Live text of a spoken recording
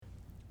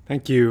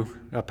Thank you,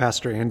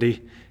 Pastor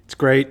Andy. It's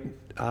great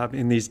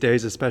in these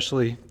days,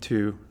 especially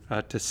to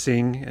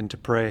sing and to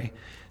pray.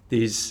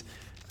 These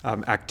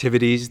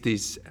activities,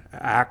 these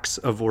acts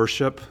of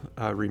worship,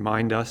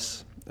 remind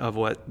us of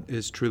what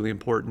is truly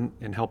important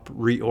and help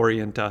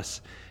reorient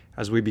us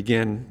as we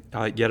begin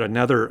yet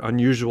another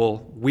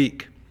unusual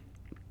week.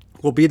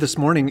 We'll be this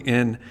morning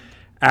in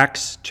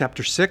Acts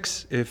chapter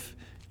 6. If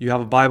you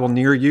have a Bible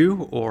near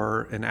you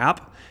or an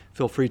app,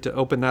 feel free to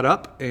open that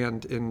up,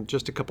 and in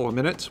just a couple of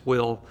minutes,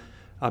 we'll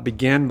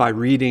begin by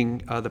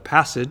reading the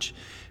passage.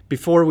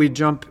 Before we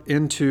jump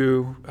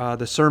into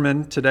the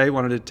sermon today, I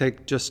wanted to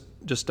take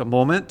just a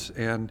moment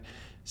and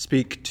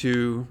speak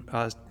to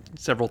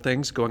several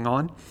things going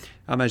on.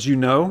 As you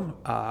know,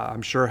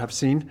 I'm sure have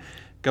seen,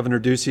 Governor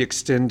Ducey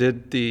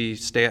extended the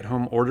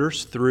stay-at-home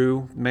orders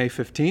through May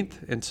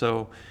 15th, and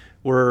so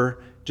we're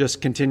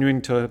just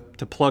continuing to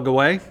plug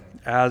away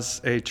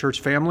as a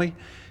church family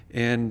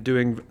and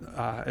doing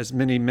as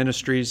many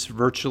ministries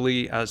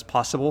virtually as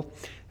possible.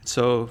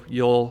 So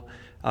you'll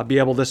be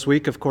able this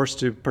week, of course,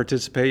 to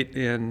participate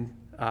in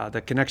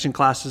the connection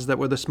classes that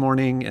were this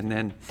morning, and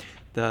then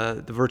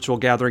the virtual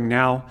gathering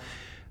now.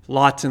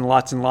 Lots and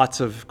lots and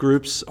lots of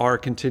groups are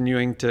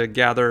continuing to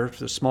gather,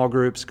 the small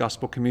groups,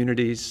 gospel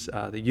communities.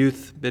 The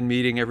youth been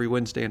meeting every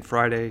Wednesday and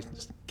Friday,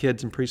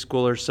 kids and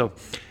preschoolers. So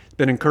it's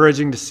been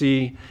encouraging to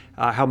see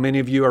how many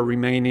of you are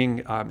remaining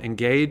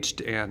engaged,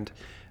 and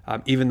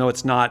even though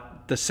it's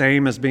not the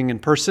same as being in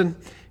person,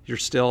 you're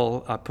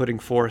still putting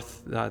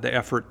forth the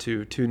effort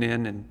to tune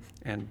in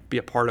and be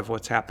a part of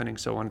what's happening.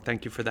 So I want to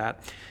thank you for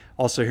that.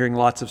 Also hearing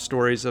lots of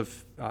stories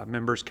of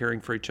members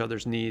caring for each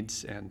other's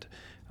needs and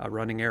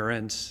running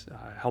errands,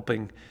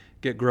 helping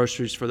get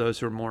groceries for those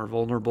who are more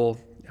vulnerable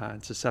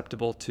and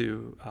susceptible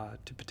to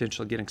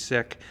potentially getting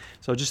sick.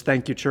 So just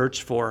thank you,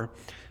 church, for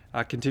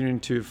continuing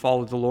to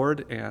follow the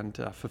Lord and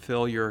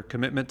fulfill your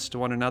commitments to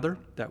one another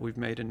that we've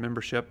made in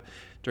membership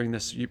during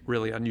this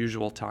really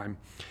unusual time.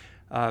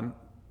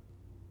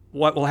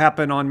 What will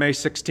happen on May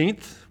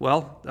 16th?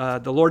 Well,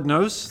 the Lord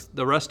knows.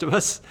 The rest of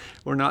us,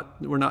 we're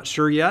not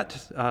sure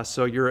yet.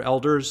 So your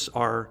elders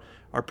are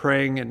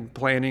praying and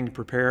planning,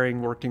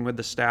 preparing, working with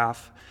the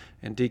staff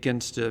and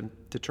deacons to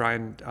try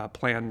and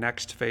plan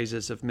next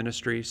phases of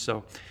ministry.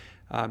 So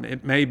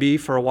it may be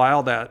for a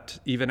while that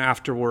even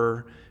after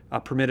we're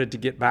permitted to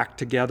get back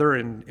together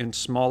in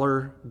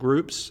smaller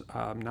groups,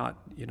 not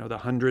the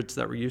hundreds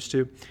that we're used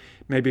to,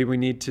 maybe we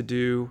need to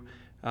do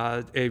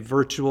a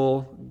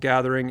virtual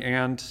gathering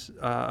and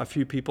a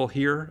few people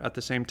here at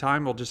the same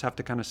time. We'll just have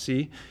to kind of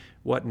see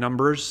what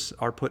numbers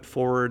are put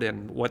forward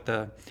and what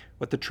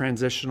the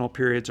transitional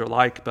periods are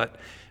like. But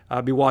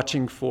be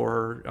watching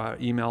for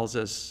emails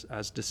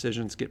as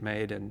decisions get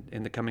made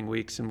in the coming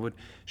weeks, and would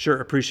sure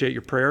appreciate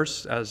your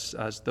prayers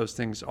as those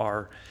things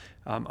are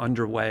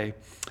underway.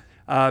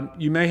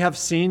 You may have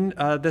seen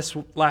this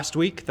last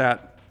week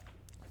that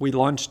we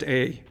launched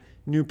a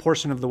new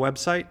portion of the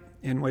website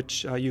in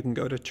which you can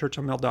go to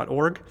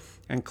churchonmill.org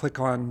and click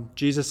on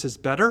Jesus is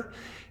Better.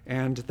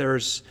 And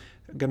there's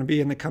going to be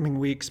in the coming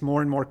weeks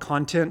more and more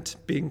content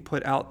being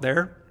put out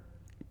there.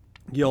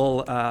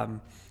 You'll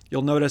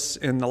notice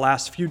in the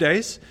last few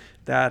days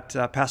that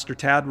Pastor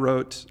Tad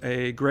wrote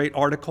a great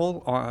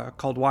article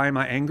called Why Am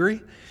I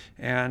Angry?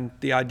 And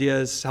the idea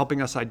is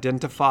helping us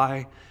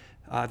identify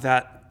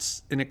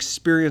that an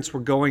experience we're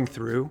going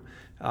through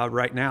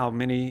right now.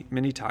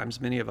 Many times,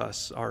 many of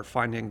us are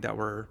finding that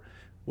we're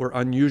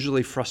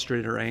unusually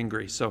frustrated or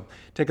angry. So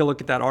take a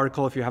look at that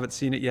article if you haven't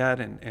seen it yet.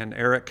 And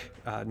Eric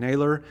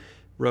Naylor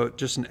wrote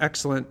just an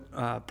excellent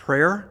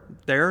prayer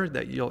there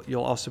that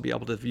you'll also be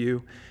able to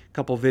view. A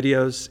couple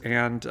videos.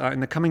 And in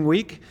the coming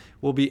week,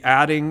 we'll be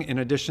adding, in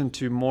addition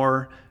to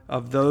more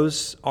of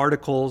those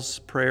articles,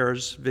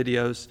 prayers,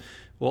 videos,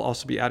 we'll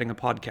also be adding a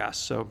podcast.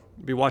 So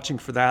be watching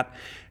for that.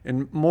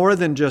 And more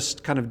than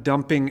just kind of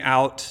dumping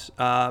out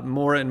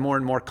more and more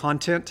and more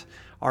content,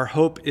 our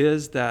hope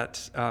is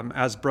that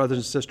as brothers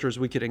and sisters,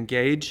 we could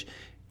engage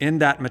in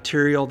that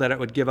material, that it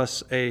would give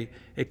us a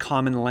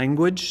common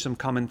language, some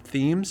common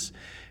themes.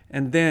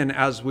 And then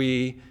as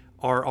we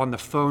are on the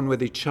phone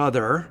with each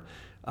other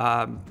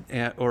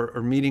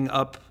or meeting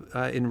up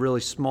in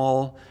really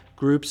small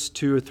groups,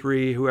 2 or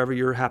 3, whoever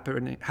you're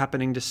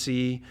happening to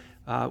see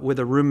with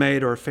a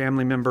roommate or a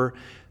family member,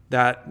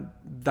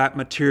 that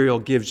material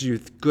gives you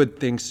good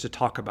things to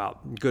talk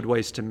about, good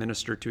ways to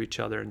minister to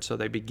each other, and so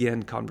they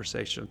begin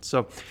conversations.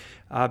 So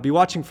be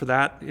watching for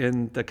that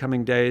in the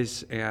coming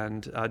days,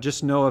 and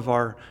just know of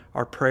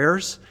our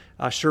prayers.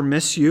 Sure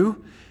miss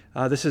you.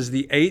 This is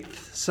the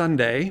 8th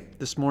Sunday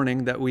this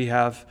morning that we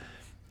have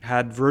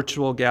had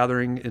virtual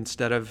gathering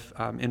instead of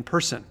in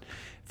person.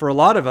 For a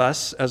lot of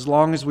us, as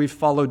long as we've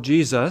followed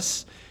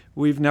Jesus,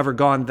 we've never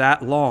gone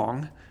that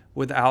long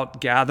without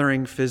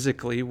gathering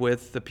physically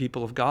with the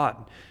people of God.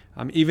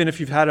 Even if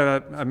you've had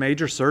a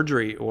major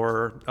surgery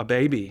or a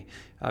baby,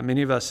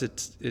 many of us,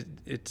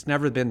 it's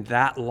never been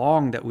that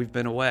long that we've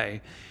been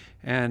away.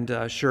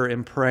 And sure,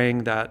 am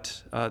praying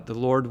that the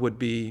Lord would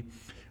be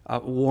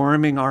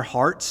warming our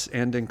hearts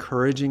and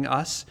encouraging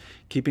us,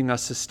 keeping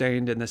us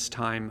sustained in this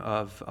time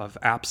of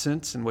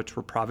absence in which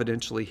we're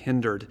providentially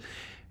hindered,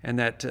 and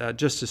that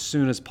just as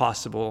soon as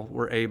possible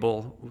we're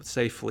able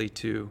safely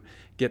to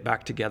get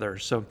back together.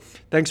 So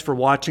thanks for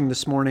watching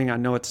this morning. I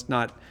know it's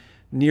not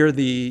near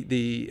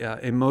the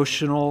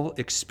emotional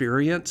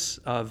experience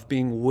of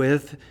being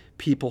with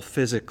people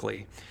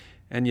physically,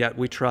 and yet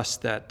we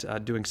trust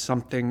that doing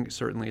something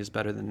certainly is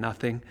better than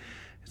nothing.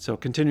 So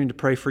continuing to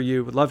pray for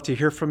you. Would love to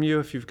hear from you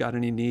if you've got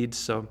any needs.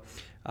 So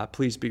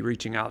please be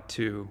reaching out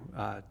to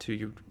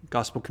you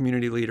gospel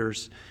community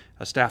leaders,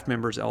 staff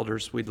members,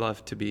 elders. We'd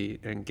love to be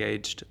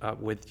engaged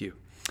with you.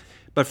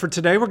 But for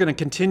today, we're going to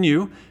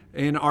continue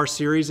in our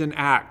series in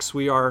Acts.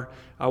 We are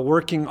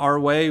working our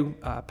way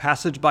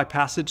passage by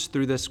passage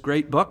through this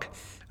great book.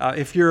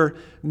 If you're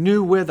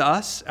new with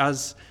us,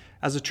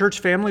 as a church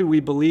family, we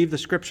believe the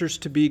Scriptures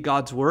to be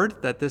God's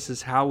Word, that this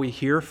is how we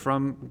hear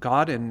from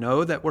God and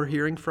know that we're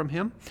hearing from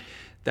Him,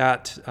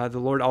 that the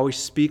Lord always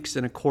speaks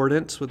in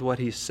accordance with what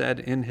He said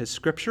in His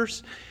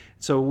Scriptures.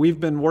 So we've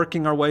been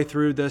working our way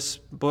through this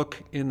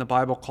book in the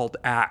Bible called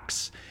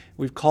Acts.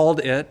 We've called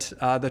it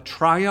the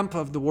triumph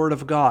of the Word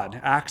of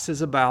God. Acts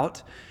is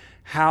about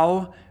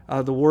how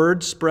the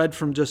Word spread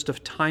from just a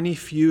tiny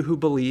few who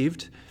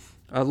believed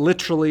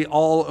literally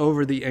all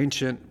over the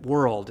ancient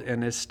world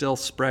and is still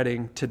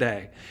spreading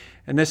today.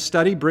 And this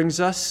study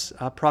brings us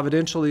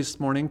providentially this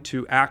morning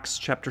to Acts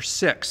chapter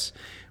 6.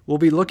 We'll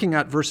be looking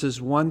at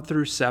verses 1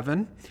 through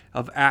 7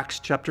 of Acts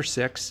chapter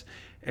 6.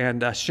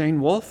 And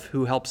Shane Wolf,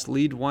 who helps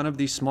lead one of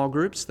these small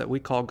groups that we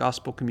call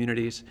Gospel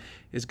Communities,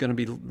 is going to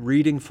be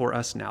reading for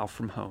us now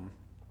from home.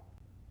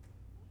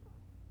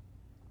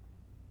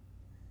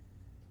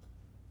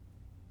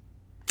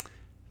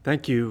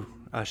 Thank you,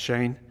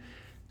 Shane.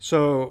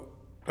 So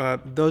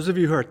those of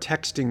you who are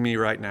texting me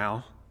right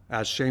now,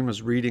 as Shane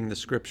was reading the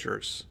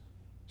Scriptures,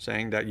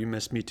 saying that you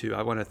miss me too,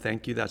 I want to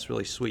thank you. That's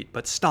really sweet.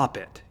 But stop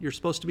it. You're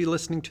supposed to be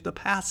listening to the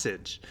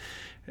passage.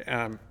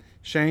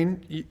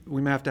 Shane,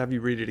 we may have to have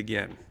you read it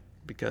again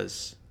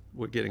because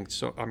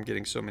I'm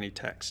getting so many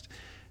texts.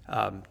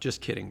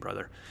 Just kidding,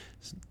 brother.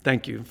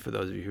 Thank you for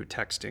those of you who are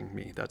texting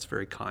me. That's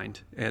very kind.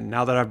 And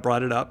now that I've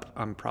brought it up,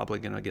 I'm probably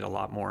going to get a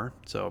lot more.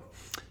 So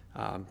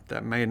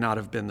that may not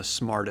have been the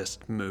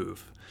smartest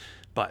move,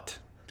 but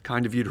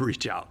kind of you to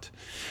reach out.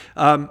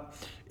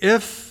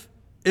 If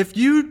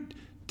you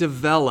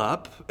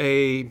develop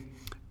a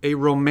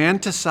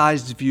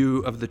romanticized view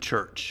of the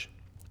church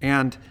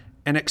and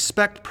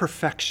expect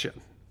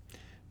perfection,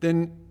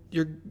 then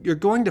you're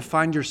going to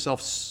find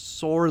yourself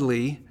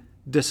sorely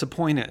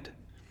disappointed.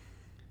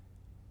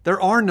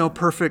 There are no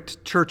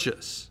perfect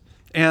churches.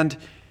 And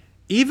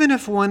even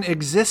if one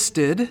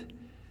existed,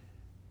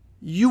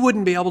 you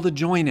wouldn't be able to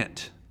join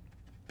it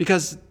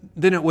because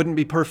then it wouldn't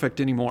be perfect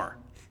anymore.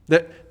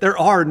 There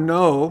are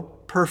no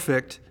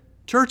perfect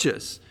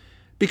churches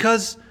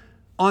because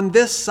on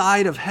this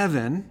side of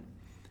heaven,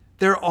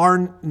 there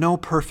are no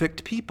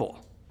perfect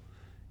people.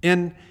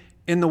 In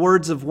the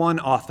words of one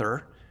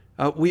author,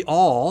 we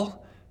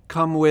all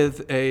come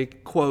with a,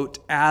 quote,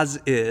 as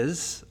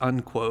is,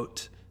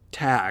 unquote,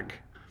 tag.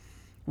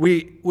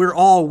 We're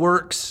all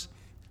works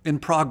in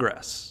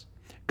progress.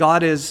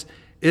 God is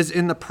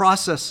in the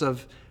process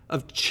of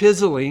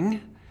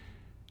chiseling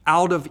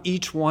out of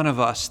each one of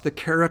us the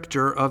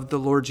character of the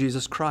Lord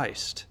Jesus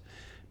Christ.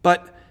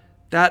 But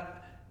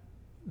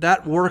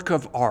that work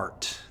of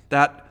art,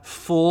 that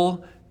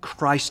full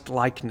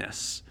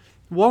Christ-likeness,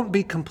 won't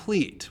be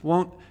complete,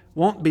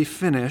 won't be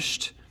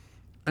finished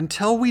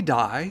until we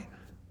die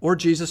or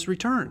Jesus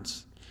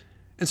returns.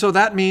 And so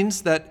that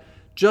means that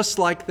just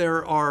like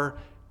there are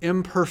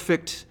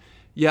imperfect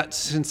yet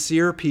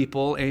sincere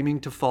people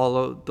aiming to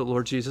follow the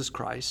Lord Jesus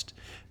Christ,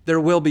 there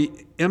will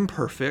be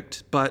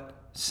imperfect but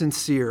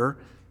sincere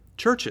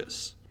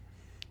churches.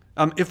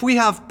 If we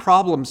have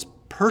problems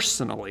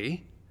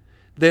personally,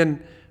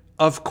 then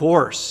of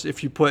course,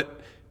 if you put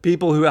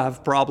people who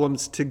have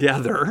problems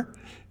together,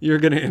 you're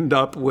going to end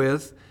up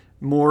with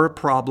more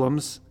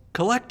problems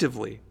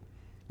collectively.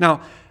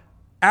 Now,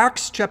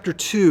 Acts chapter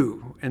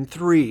 2 and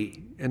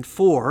 3 and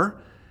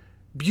 4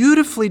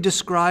 beautifully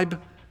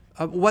describe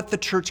what the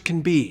church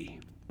can be,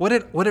 what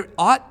it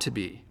ought to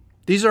be.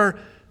 These are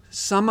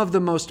some of the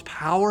most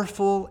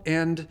powerful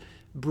and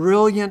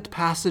brilliant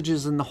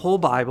passages in the whole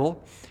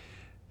Bible,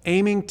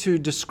 aiming to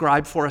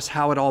describe for us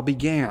how it all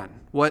began,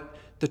 what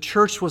the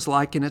church was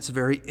like in its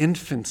very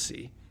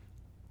infancy.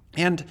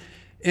 And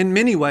in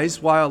many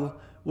ways, while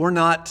we're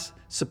not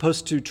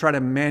supposed to try to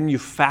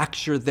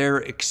manufacture their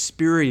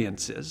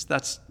experiences,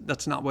 that's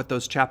not what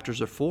those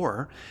chapters are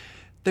for,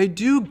 they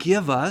do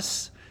give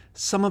us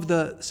some of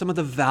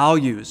the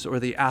values or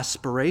the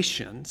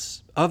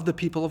aspirations of the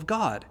people of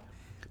God.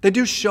 They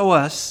do show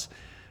us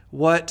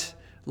what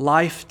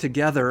life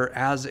together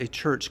as a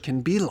church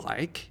can be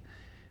like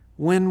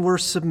when we're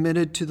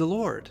submitted to the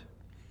Lord.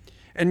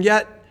 And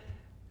yet,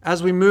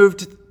 as we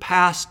moved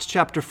past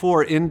chapter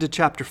 4 into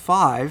chapter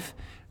 5,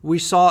 we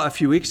saw a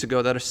few weeks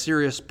ago that a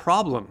serious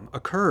problem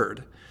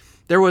occurred.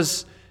 There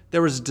was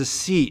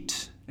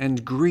deceit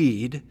and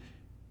greed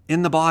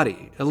in the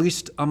body, at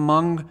least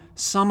among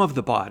some of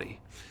the body.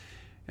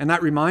 And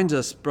that reminds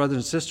us, brothers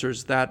and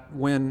sisters, that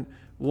when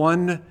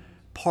one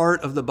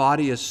part of the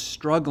body is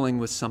struggling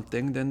with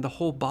something, then the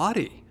whole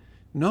body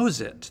knows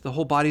it. The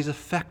whole body's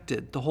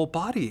affected. The whole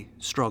body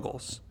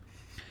struggles.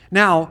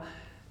 Now,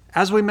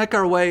 as we make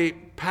our way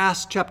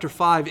past chapter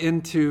 5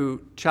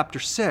 into chapter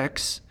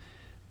 6,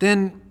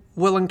 then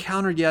we'll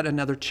encounter yet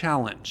another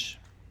challenge.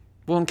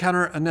 We'll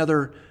encounter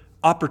another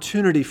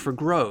opportunity for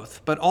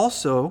growth, but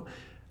also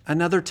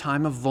another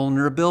time of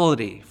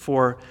vulnerability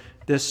for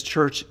this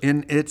church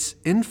in its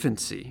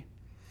infancy.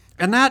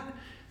 And that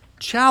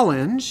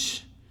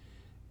challenge,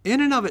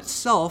 in and of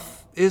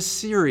itself, is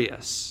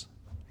serious.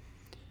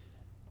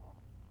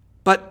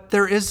 But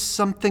there is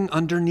something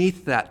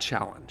underneath that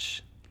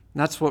challenge.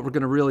 And that's what we're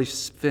going to really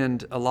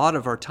spend a lot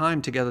of our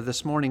time together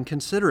this morning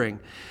considering.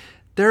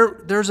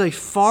 There's a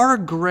far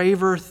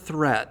graver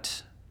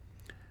threat,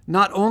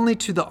 not only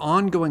to the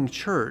ongoing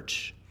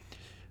church,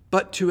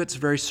 but to its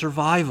very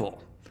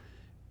survival.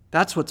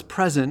 That's what's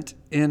present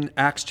in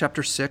Acts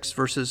chapter 6,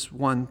 verses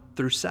 1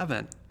 through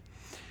 7.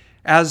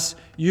 As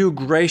you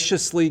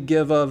graciously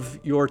give of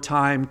your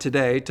time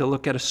today to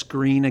look at a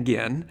screen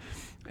again,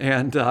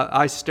 and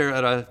I stare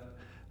at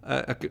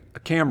a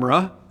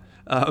camera,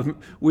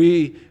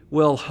 we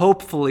will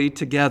hopefully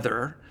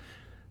together,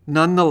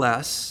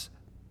 nonetheless,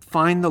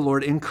 find the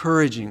Lord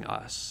encouraging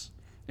us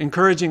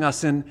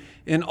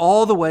in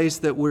all the ways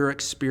that we're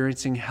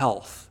experiencing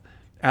health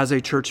as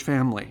a church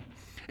family.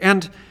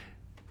 And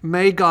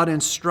may God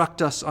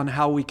instruct us on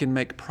how we can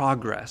make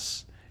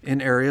progress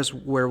in areas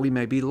where we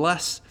may be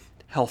less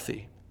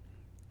healthy.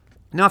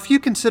 Now, if you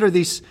consider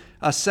these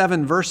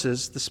 7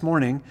 verses this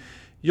morning,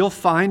 you'll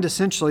find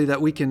essentially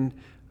that we can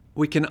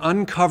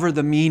uncover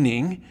the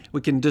meaning,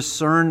 we can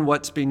discern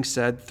what's being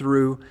said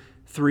through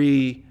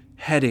 3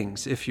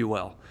 headings, if you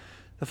will.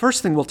 The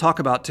first thing we'll talk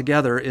about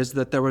together is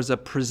that there was a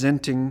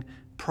presenting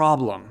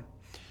problem.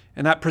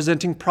 And that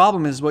presenting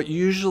problem is what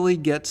usually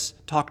gets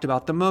talked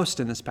about the most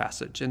in this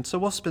passage. And so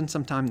we'll spend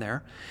some time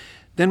there.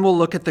 Then we'll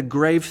look at the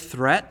grave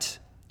threat,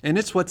 and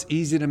it's what's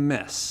easy to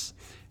miss.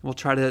 We'll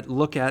try to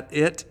look at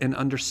it and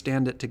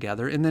understand it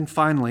together. And then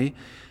finally,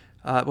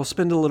 we'll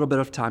spend a little bit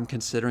of time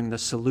considering the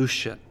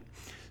solution.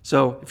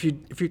 So if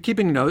you're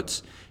keeping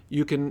notes,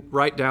 you can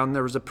write down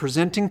there was a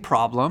presenting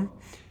problem,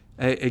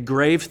 a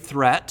grave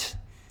threat,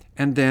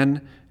 and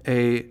then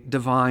a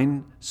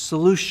divine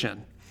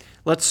solution.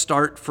 Let's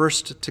start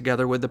first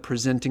together with the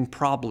presenting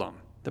problem.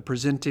 The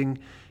presenting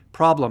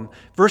problem.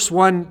 Verse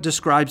 1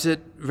 describes it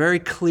very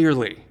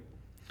clearly.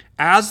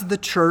 As the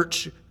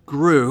church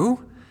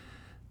grew,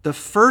 the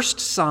first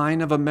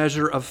sign of a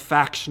measure of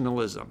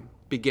factionalism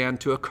began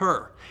to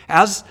occur.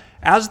 As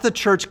the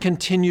church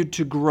continued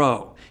to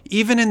grow,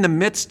 even in the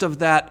midst of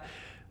that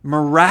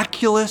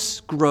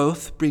miraculous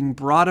growth being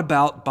brought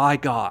about by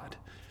God,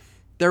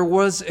 there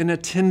was an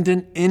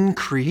attendant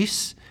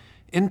increase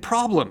in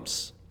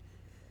problems.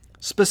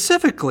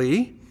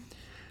 Specifically,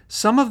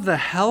 some of the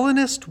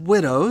Hellenist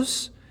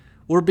widows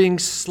were being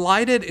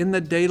slighted in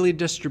the daily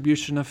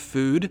distribution of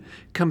food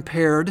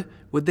compared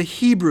with the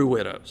Hebrew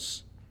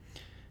widows.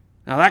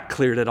 Now that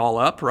cleared it all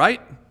up,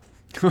 right?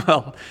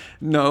 Well,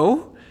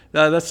 no,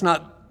 that's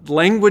not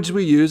language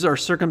we use. Our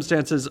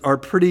circumstances are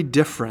pretty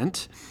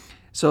different.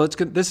 So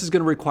this is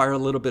going to require a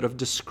little bit of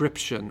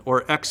description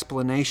or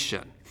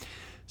explanation.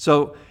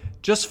 So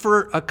just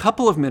for a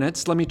couple of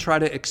minutes, let me try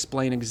to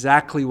explain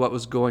exactly what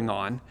was going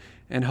on,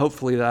 and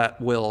hopefully that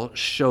will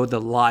show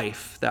the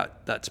life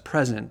that's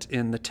present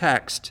in the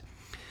text.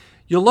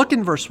 You'll look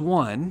in verse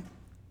 1,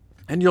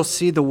 and you'll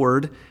see the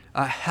word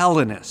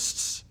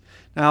Hellenists.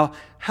 Now,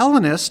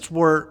 Hellenists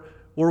were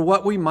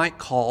what we might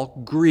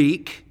call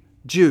Greek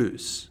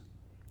Jews.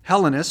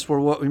 Hellenists were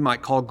what we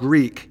might call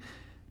Greek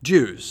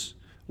Jews,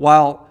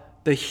 while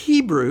the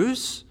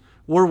Hebrews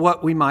were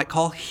what we might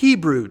call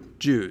Hebrew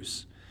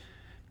Jews.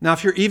 Now,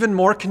 if you're even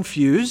more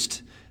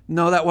confused,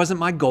 no, that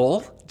wasn't my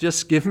goal.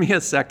 Just give me a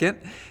second,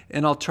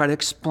 and I'll try to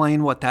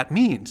explain what that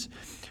means.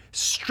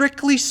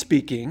 Strictly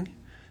speaking,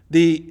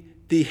 the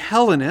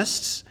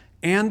Hellenists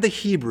and the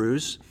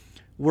Hebrews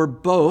were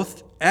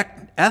both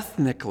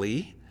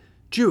ethnically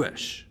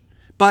Jewish.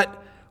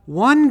 But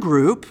one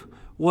group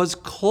was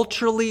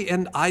culturally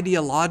and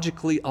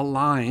ideologically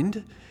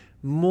aligned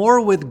more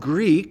with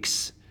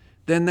Greeks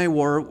than they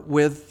were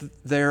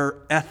with their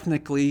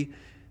ethnically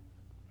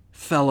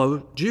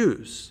fellow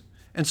Jews.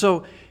 And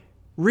so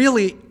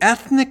really,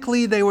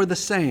 ethnically, they were the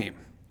same.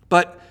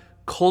 But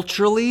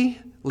culturally,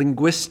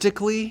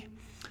 linguistically,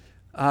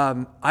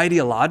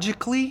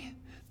 ideologically,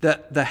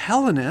 the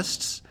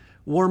Hellenists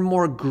were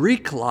more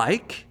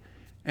Greek-like,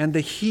 and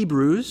the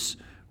Hebrews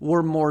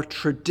were more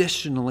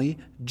traditionally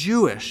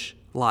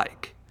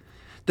Jewish-like.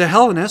 The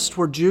Hellenists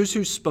were Jews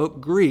who spoke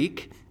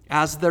Greek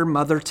as their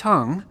mother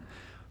tongue,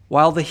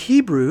 while the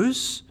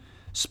Hebrews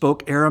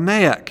spoke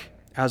Aramaic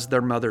as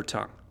their mother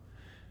tongue.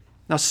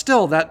 Now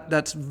still,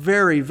 that's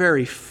very,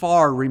 very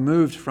far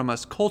removed from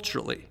us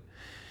culturally.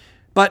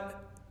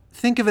 But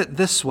think of it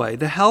this way.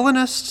 The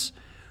Hellenists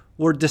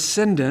were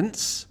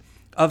descendants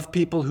of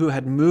people who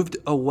had moved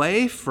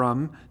away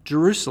from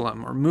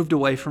Jerusalem or moved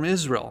away from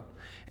Israel.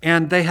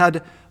 And they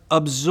had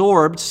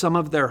absorbed some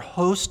of their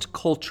host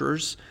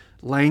culture's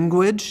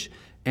language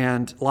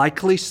and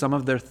likely some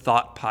of their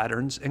thought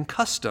patterns and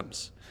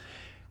customs.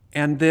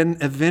 And then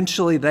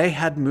eventually they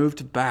had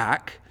moved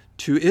back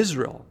to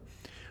Israel,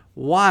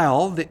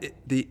 while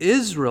the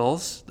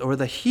Israels or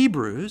the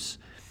Hebrews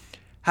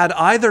had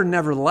either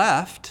never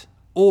left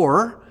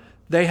or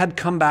they had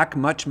come back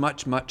much,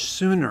 much, much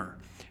sooner.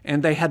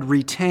 And they had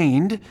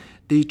retained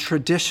the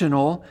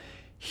traditional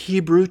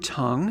Hebrew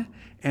tongue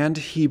and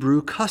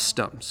Hebrew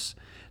customs.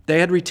 They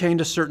had retained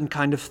a certain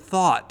kind of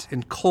thought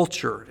and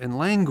culture and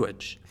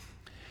language.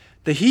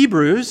 The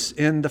Hebrews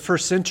in the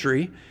first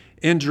century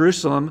in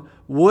Jerusalem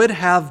would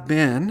have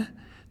been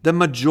the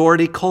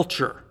majority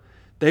culture.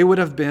 They would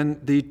have been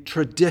the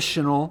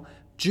traditional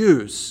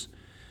Jews,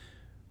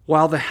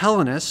 while the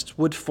Hellenists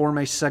would form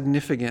a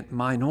significant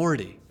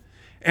minority.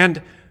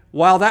 And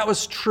while that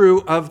was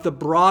true of the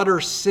broader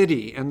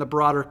city and the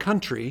broader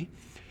country,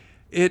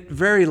 it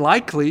very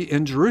likely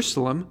in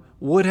Jerusalem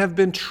would have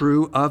been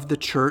true of the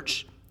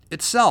church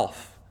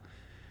itself.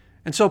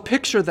 And so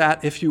picture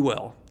that, if you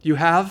will. You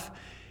have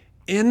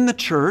in the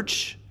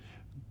church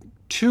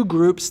two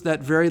groups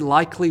that very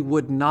likely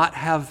would not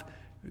have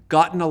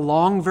gotten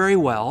along very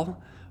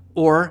well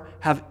or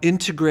have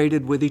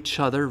integrated with each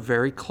other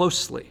very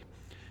closely.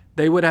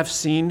 They would have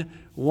seen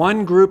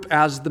one group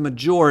as the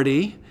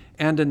majority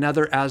and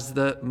another as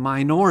the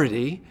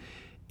minority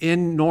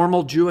in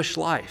normal Jewish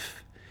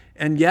life.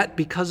 And yet,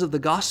 because of the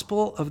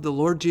gospel of the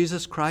Lord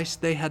Jesus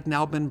Christ, they had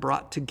now been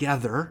brought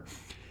together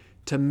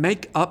to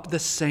make up the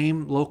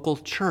same local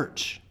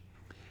church.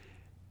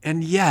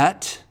 And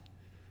yet,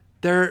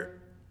 there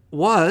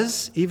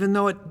was, even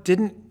though it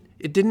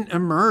didn't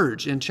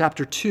emerge in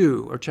chapter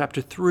 2 or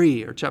chapter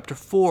 3 or chapter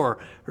 4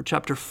 or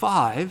chapter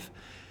 5,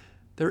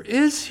 there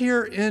is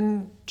here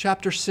in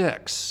chapter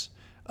 6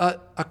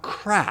 a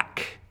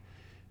crack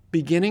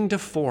beginning to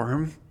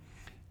form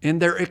in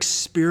their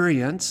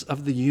experience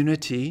of the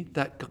unity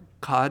that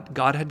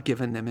God had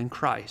given them in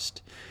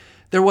Christ.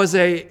 There was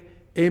a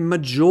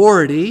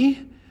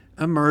majority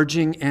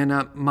emerging and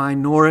a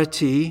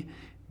minority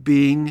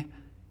being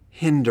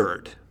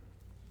hindered.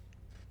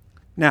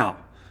 Now,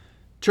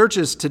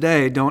 churches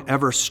today don't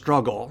ever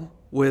struggle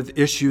with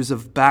issues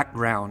of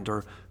background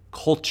or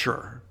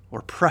culture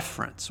or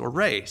preference or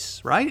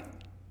race, right?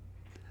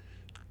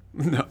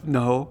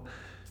 No,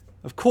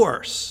 of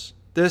course.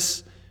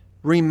 This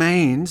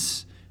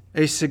remains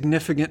a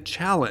significant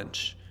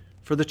challenge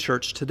for the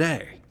church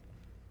today.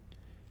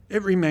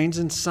 It remains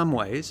in some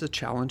ways a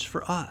challenge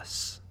for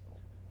us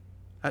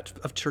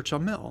of Church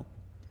on Mill.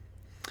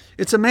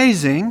 It's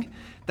amazing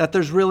that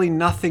there's really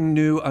nothing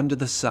new under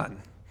the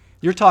sun.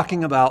 You're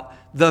talking about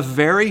the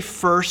very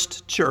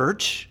first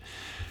church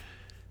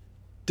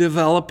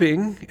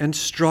developing and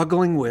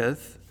struggling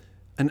with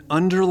an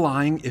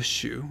underlying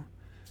issue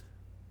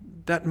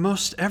that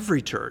most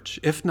every church,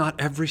 if not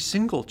every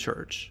single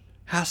church,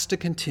 has to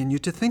continue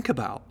to think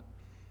about.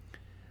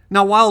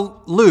 Now,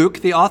 while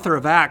Luke, the author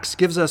of Acts,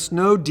 gives us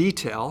no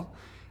detail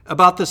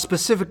about the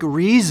specific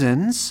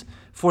reasons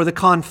for the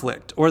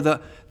conflict or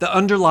the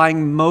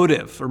underlying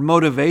motive or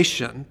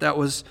motivation that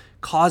was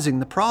causing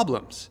the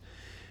problems,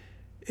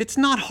 it's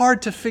not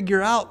hard to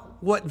figure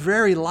out what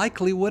very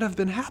likely would have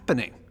been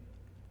happening.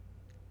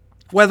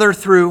 Whether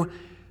through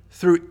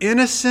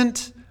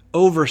innocent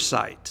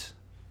oversight.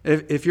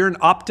 If you're an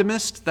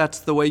optimist, that's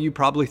the way you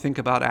probably think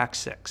about Acts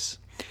 6.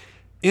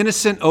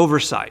 Innocent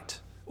oversight.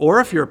 Or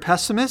if you're a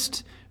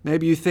pessimist,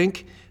 maybe you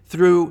think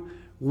through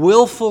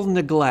willful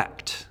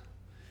neglect.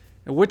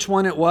 And which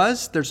one it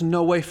was, there's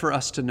no way for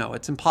us to know.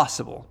 It's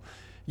impossible.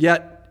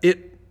 Yet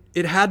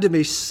it had to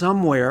be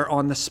somewhere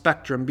on the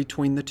spectrum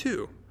between the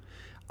two.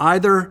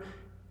 Either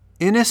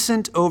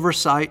innocent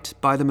oversight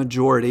by the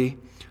majority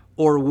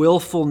or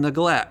willful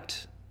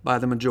neglect by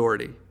the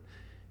majority.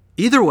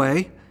 Either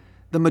way,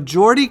 the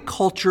majority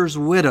culture's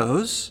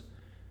widows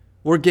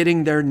were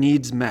getting their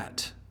needs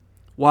met,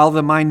 while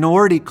the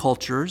minority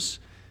cultures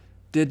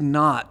did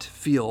not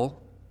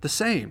feel the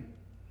same.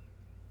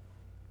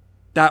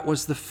 That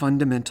was the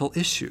fundamental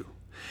issue.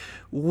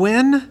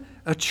 When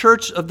a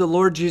church of the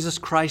Lord Jesus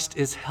Christ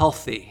is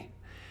healthy,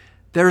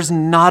 there's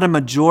not a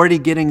majority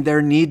getting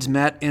their needs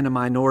met and a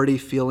minority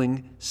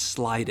feeling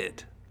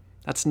slighted.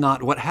 That's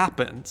not what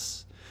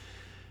happens.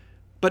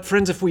 But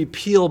friends, if we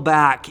peel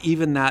back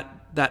even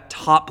that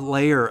top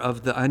layer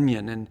of the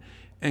onion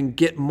and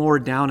get more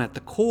down at the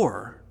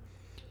core,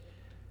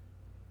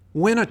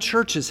 when a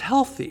church is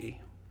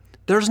healthy,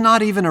 there's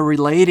not even a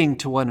relating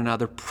to one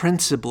another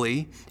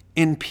principally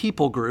in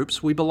people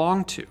groups we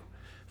belong to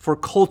for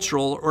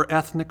cultural or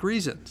ethnic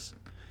reasons.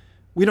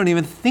 We don't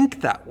even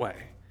think that way.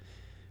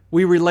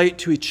 We relate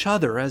to each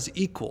other as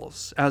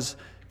equals, as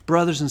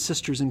brothers and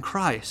sisters in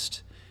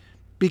Christ.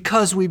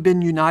 Because we've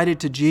been united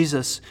to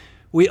Jesus,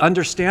 we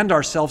understand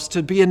ourselves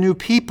to be a new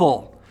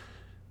people,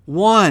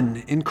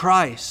 one in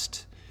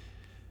Christ,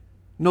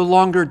 no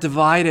longer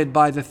divided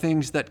by the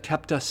things that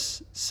kept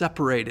us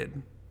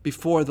separated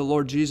before the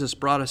Lord Jesus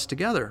brought us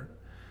together.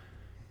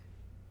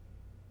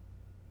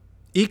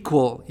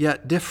 Equal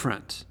yet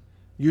different,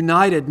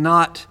 united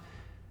not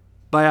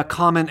by a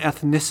common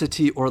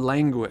ethnicity or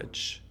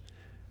language,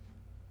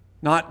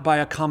 not by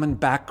a common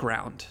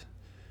background,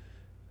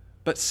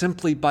 but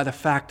simply by the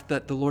fact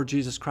that the Lord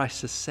Jesus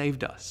Christ has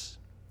saved us,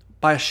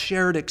 by a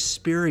shared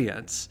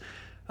experience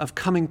of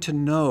coming to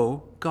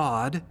know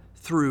God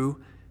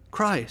through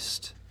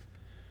Christ.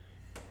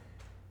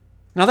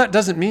 Now, that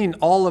doesn't mean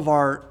all of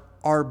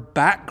our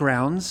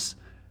backgrounds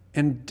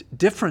and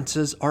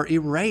differences are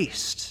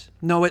erased.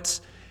 No,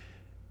 it's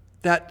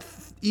that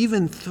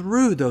even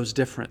through those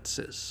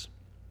differences,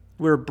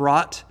 we're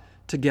brought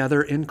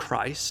together in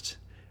Christ,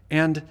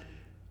 and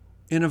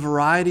in a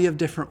variety of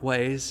different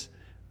ways,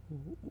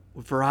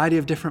 a variety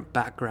of different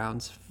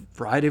backgrounds, a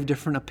variety of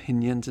different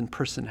opinions and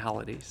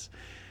personalities,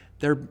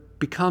 there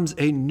becomes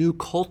a new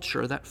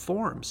culture that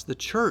forms. The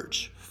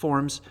church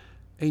forms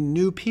a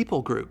new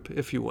people group,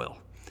 if you will,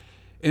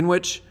 in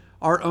which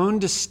our own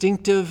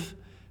distinctive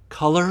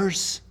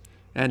colors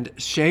and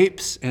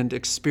shapes and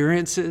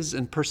experiences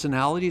and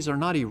personalities are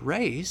not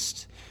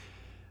erased,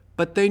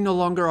 but they no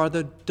longer are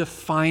the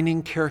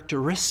defining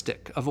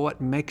characteristic of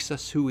what makes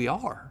us who we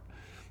are.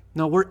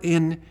 No, we're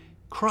in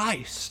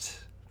Christ.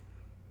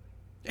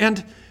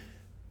 And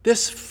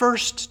this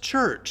first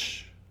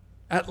church,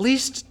 at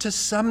least to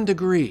some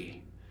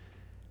degree,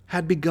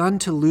 had begun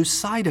to lose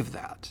sight of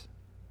that.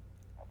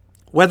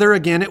 Whether,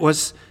 again, it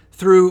was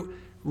through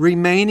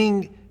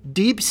remaining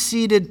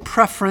deep-seated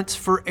preference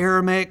for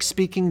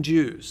Aramaic-speaking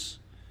Jews,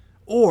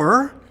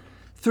 or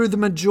through the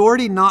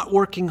majority not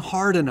working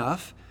hard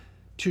enough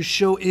to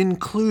show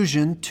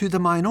inclusion to the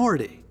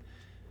minority.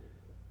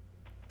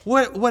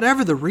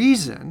 Whatever the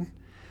reason,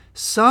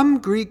 some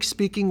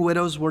Greek-speaking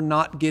widows were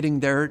not getting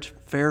their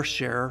fair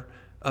share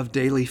of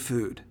daily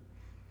food.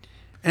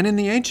 And in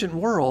the ancient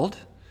world,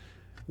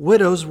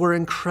 widows were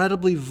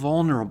incredibly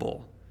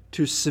vulnerable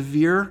to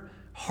severe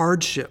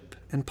hardship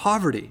and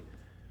poverty.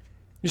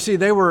 You see,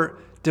 they were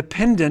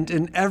dependent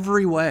in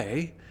every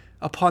way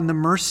upon the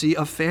mercy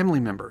of family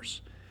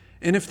members.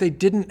 And if they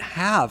didn't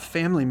have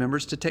family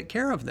members to take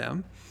care of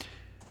them,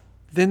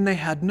 then they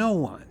had no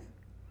one,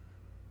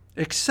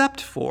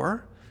 except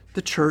for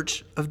the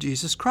Church of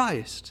Jesus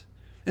Christ.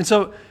 And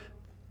so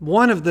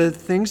one of the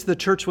things the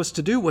church was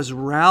to do was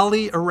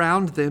rally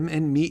around them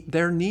and meet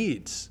their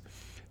needs.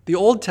 The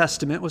Old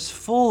Testament was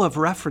full of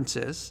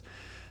references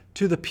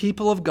to the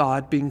people of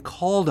God being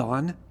called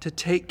on to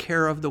take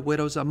care of the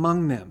widows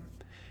among them.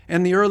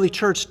 And the early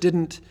church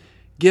didn't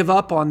give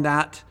up on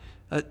that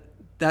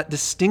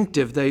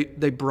distinctive.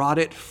 They brought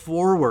it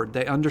forward.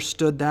 They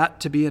understood that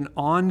to be an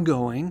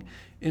ongoing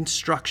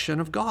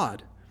instruction of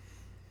God.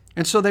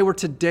 And so they were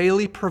to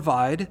daily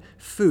provide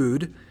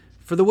food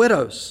for the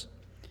widows.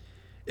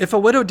 If a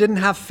widow didn't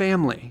have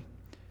family,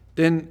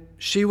 then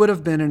she would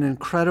have been in an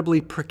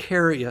incredibly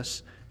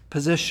precarious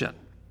position.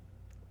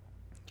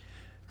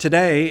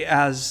 Today,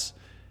 as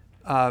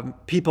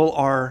people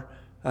are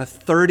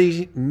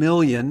 30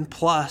 million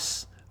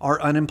plus are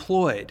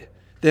unemployed,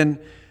 then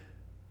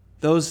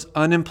those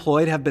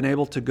unemployed have been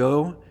able to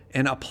go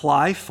and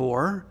apply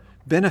for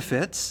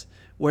benefits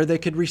where they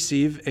could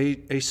receive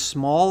a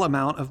small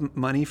amount of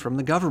money from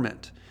the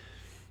government.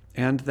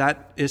 And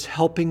that is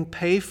helping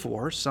pay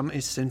for some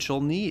essential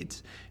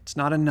needs. It's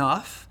not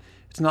enough.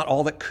 It's not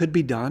all that could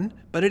be done,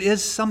 but it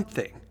is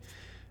something.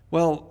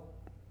 Well,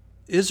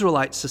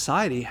 Israelite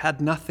society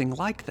had nothing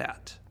like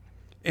that.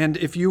 And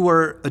if you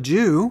were a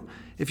Jew,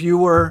 if you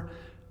were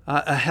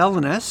a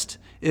Hellenist,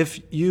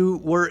 if you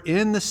were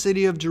in the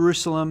city of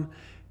Jerusalem,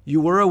 you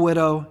were a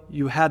widow,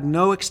 you had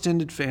no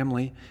extended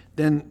family,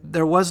 then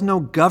there was no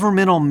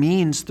governmental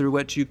means through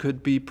which you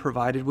could be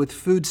provided with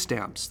food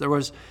stamps. There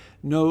was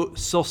no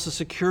Social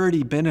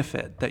Security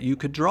benefit that you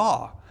could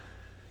draw.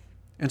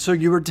 And so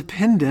you were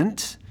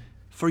dependent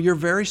for your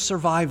very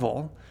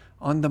survival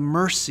on the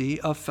mercy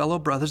of fellow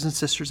brothers and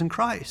sisters in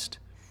Christ.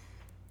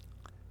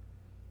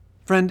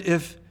 Friend,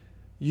 if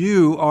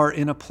you are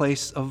in a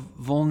place of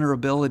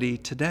vulnerability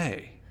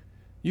today,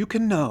 you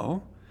can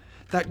know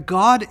that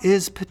God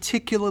is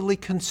particularly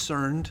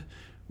concerned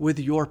with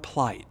your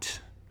plight.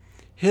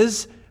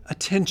 His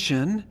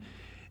attention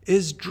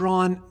is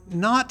drawn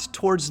not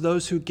towards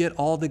those who get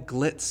all the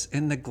glitz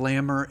and the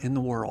glamour in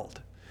the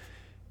world.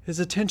 His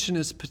attention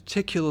is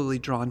particularly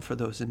drawn for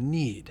those in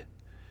need.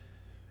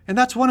 And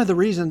that's one of the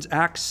reasons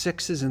Acts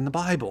 6 is in the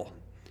Bible,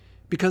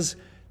 because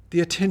the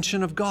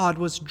attention of God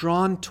was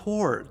drawn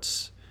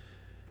towards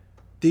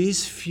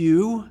these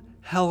few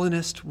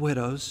Hellenist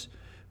widows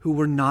who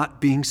were not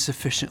being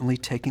sufficiently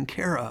taken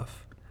care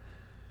of.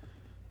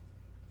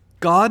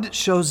 God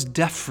shows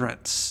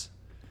deference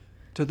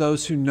to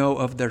those who know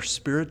of their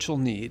spiritual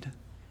need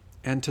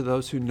and to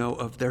those who know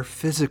of their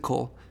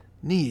physical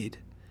need.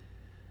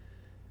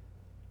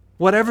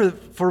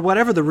 For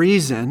whatever the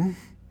reason,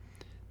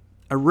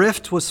 a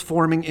rift was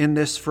forming in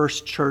this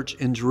first church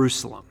in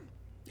Jerusalem.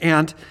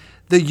 And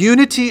the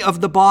unity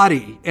of the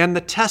body and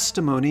the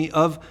testimony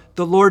of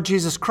the Lord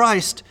Jesus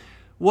Christ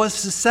was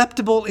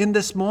susceptible in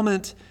this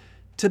moment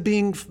to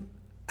being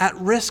at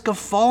risk of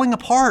falling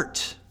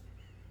apart.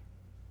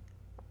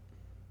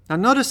 Now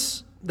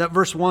notice that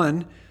verse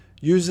 1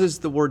 uses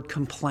the word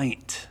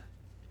complaint.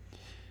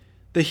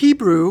 The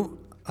Hebrew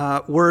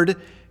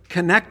word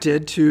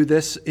connected to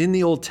this in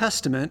the Old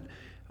Testament,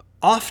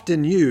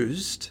 often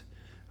used,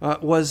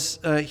 was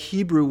a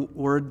Hebrew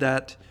word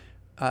that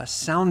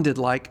sounded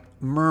like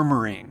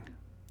murmuring.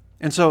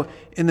 And so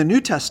in the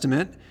New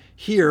Testament,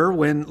 here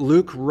when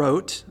Luke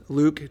wrote,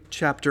 Luke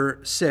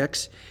chapter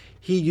 6,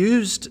 he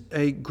used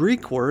a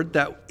Greek word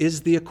that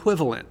is the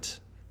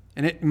equivalent,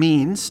 and it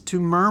means to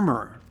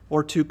murmur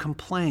or to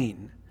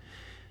complain.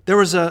 There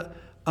was a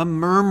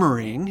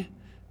murmuring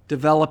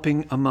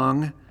developing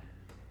among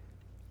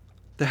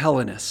the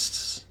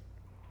Hellenists.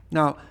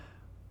 Now,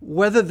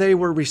 whether they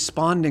were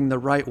responding the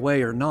right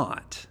way or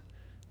not,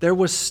 there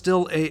was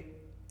still a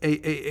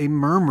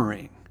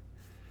murmuring.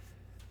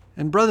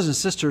 And brothers and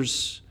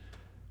sisters,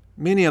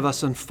 many of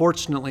us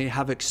unfortunately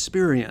have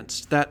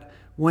experienced that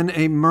when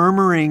a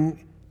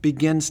murmuring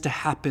begins to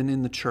happen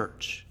in the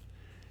church,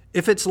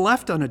 if it's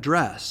left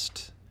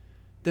unaddressed,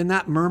 then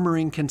that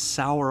murmuring can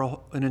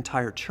sour an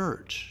entire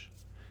church.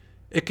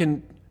 It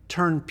can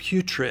turn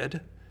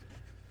putrid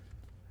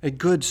a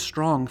good,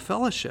 strong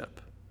fellowship.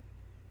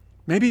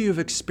 Maybe you've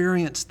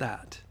experienced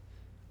that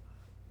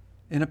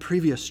in a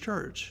previous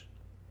church.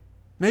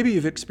 Maybe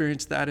you've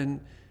experienced that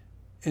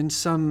in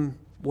some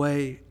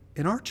way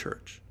in our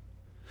church.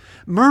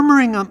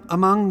 Murmuring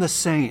among the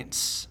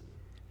saints,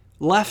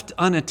 left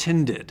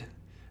unattended,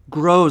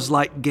 grows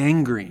like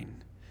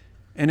gangrene,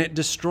 and it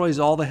destroys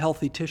all the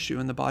healthy tissue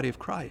in the body of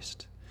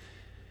Christ.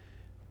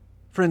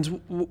 Friends,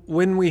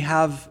 when we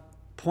have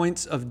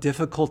points of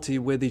difficulty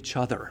with each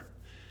other,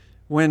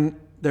 when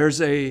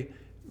there's a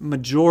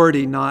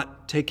majority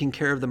not taking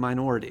care of the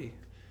minority,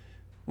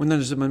 when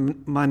there's a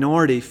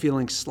minority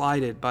feeling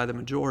slighted by the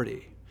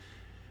majority,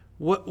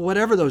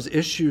 whatever those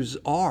issues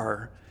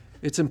are,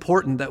 it's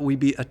important that we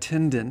be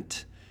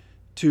attendant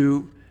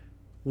to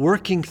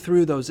working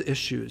through those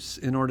issues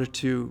in order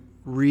to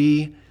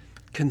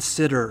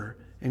reconsider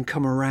and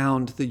come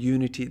around the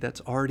unity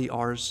that's already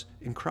ours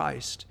in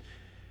Christ.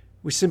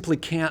 We simply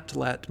can't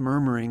let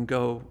murmuring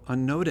go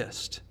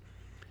unnoticed.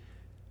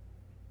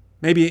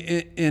 Maybe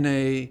in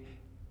a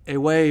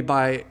way,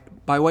 by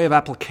way of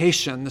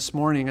application this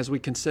morning as we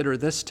consider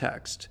this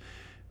text,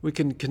 we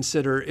can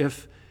consider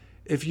if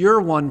you're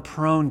one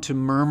prone to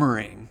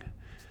murmuring,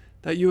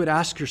 that you would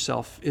ask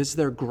yourself, is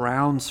there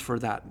grounds for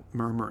that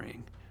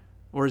murmuring?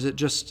 Or is it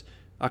just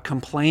a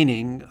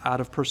complaining out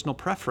of personal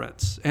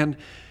preference? And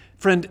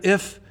friend,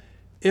 if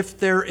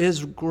there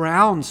is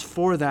grounds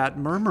for that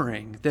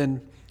murmuring,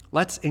 then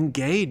let's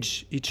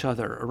engage each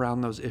other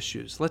around those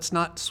issues. Let's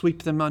not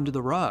sweep them under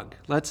the rug.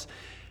 Let's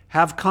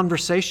have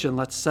conversation.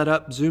 Let's set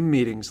up Zoom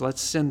meetings.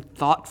 Let's send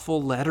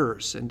thoughtful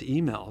letters and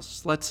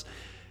emails. Let's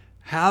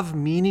have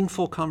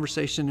meaningful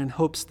conversation in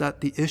hopes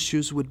that the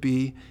issues would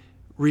be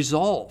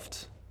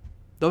resolved.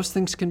 Those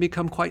things can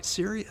become quite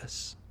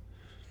serious.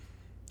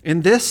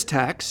 In this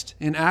text,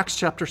 in Acts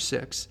chapter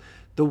 6,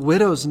 the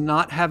widows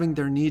not having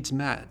their needs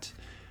met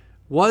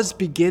was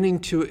beginning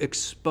to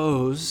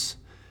expose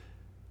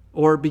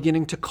or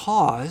beginning to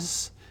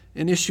cause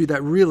an issue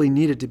that really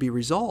needed to be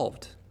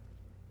resolved.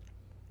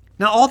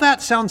 Now, all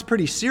that sounds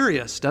pretty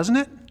serious, doesn't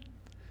it?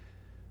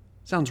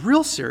 Sounds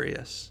real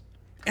serious.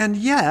 And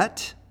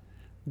yet,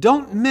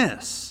 don't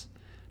miss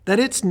that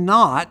it's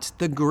not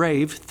the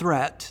grave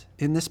threat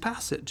in this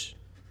passage.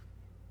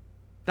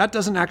 That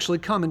doesn't actually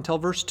come until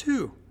verse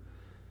 2.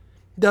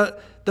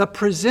 The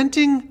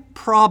presenting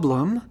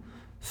problem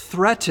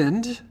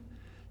threatened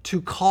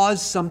to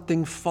cause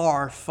something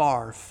far,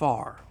 far,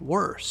 far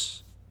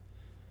worse.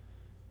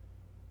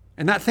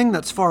 And that thing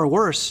that's far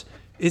worse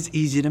is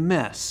easy to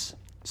miss.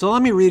 So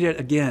let me read it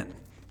again.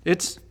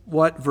 It's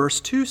what verse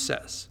 2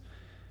 says.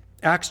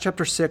 Acts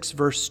chapter 6,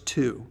 verse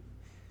 2.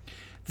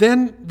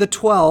 Then the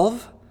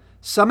 12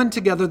 summoned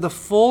together the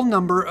full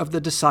number of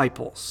the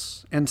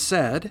disciples and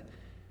said,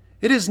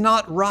 "It is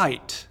not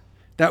right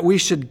that we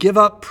should give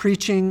up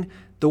preaching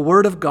the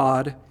word of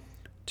God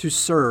to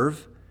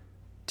serve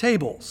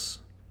tables."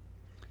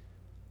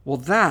 Well,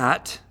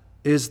 that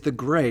is the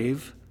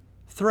grave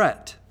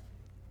threat.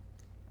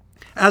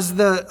 As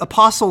the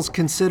apostles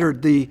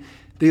considered the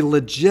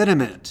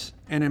legitimate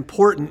and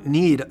important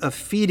need of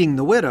feeding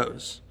the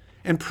widows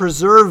and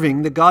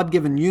preserving the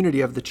God-given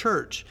unity of the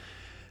church,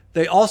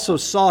 they also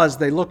saw, as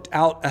they looked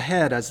out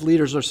ahead, as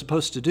leaders are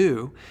supposed to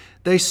do,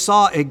 they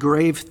saw a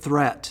grave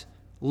threat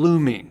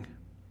looming.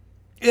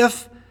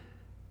 If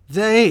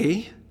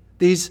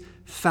these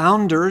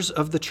founders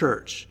of the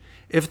church,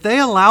 if they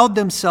allowed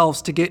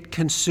themselves to get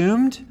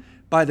consumed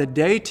by the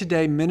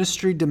day-to-day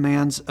ministry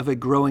demands of a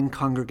growing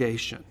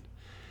congregation,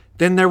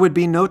 then there would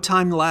be no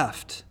time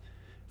left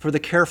for the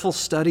careful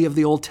study of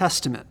the Old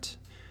Testament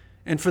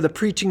and for the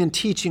preaching and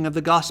teaching of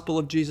the gospel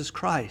of Jesus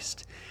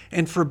Christ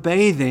and for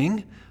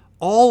bathing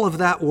all of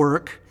that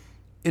work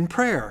in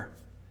prayer.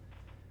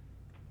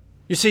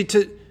 You see,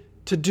 to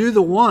do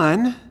the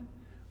one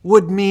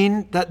would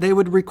mean that they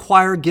would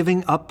require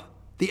giving up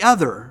the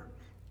other.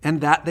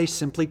 and that they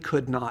simply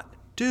could not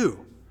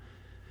do.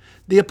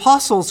 The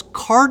apostles'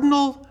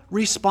 cardinal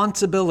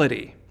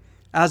responsibility,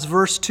 as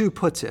verse 2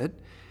 puts it,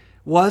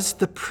 was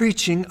the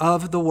preaching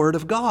of the Word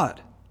of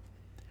God.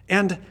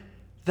 And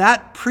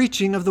that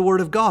preaching of the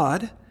Word of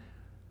God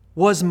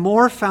was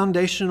more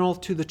foundational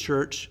to the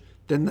church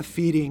than the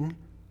feeding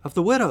of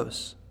the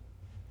widows.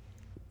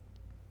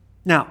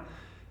 Now,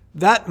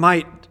 that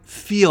might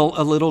feel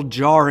a little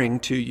jarring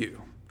to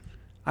you.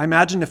 I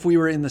imagine if we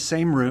were in the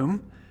same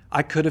room,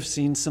 I could have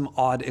seen some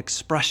odd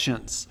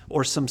expressions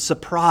or some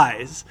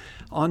surprise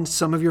on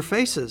some of your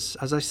faces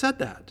as I said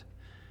that.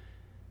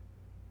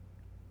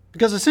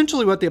 Because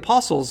essentially what the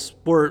apostles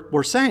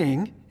were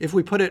saying, if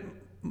we put it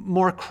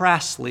more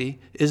crassly,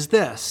 is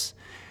this: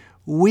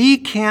 we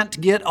can't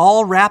get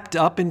all wrapped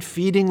up in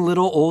feeding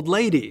little old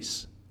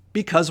ladies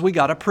because we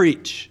got to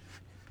preach.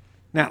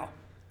 Now,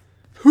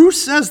 who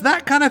says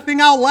that kind of thing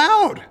out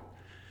loud,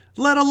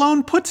 let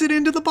alone puts it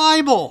into the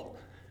Bible?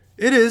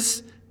 It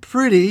is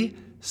pretty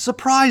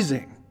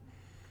surprising.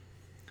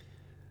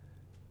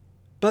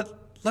 But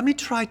let me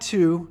try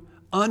to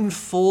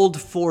unfold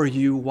for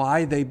you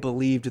why they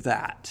believed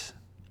that,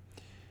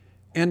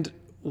 and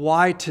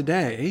why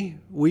today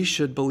we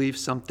should believe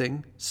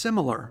something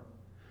similar.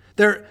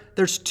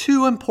 There's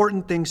two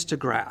important things to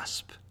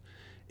grasp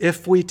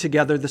if we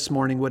together this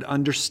morning would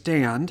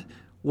understand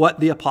what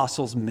the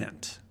apostles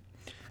meant.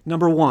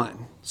 Number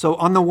one, so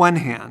on the one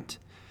hand,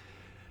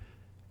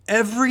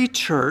 every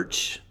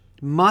church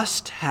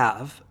must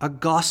have a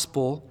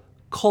gospel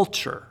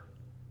culture.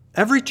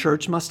 Every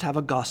church must have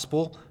a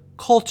gospel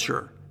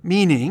culture,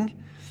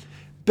 meaning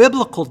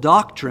biblical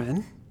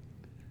doctrine,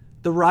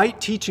 the right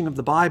teaching of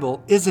the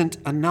Bible, isn't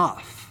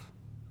enough.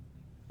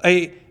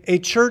 A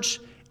church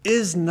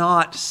is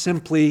not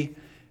simply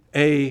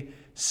a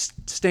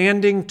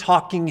standing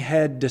talking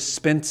head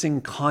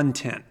dispensing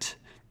content.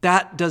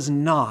 That does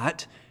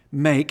not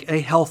make a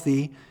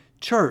healthy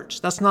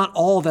church. That's not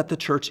all that the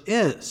church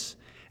is.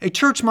 A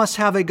church must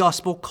have a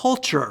gospel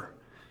culture.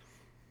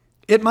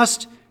 It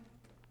must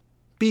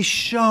be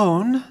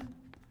shown,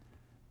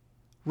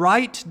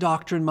 right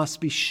doctrine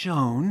must be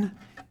shown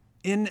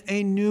in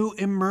a new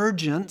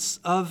emergence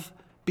of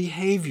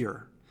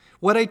behavior.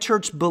 What a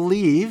church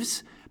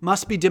believes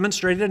must be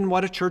demonstrated in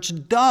what a church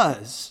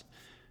does.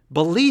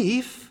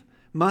 Belief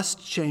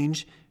must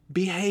change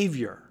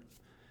behavior.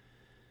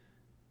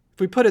 If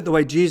we put it the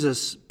way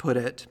Jesus put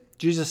it,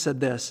 Jesus said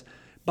this: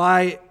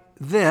 "By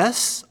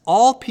this,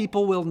 all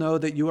people will know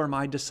that you are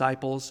my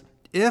disciples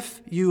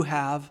if you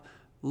have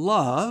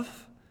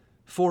love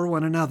for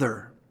one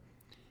another."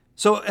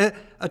 So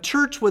a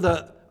church with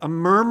a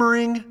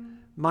murmuring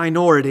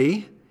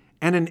minority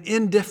and an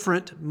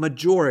indifferent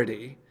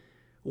majority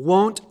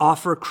won't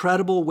offer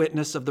credible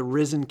witness of the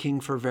risen King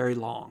for very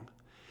long.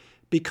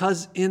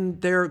 Because in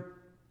their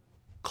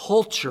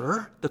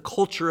culture, the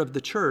culture of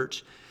the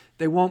church,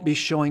 they won't be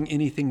showing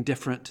anything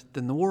different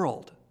than the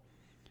world.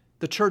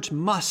 The church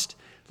must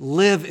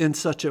live in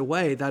such a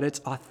way that it's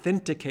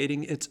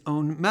authenticating its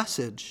own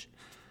message.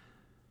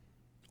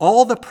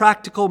 All the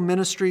practical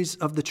ministries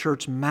of the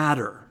church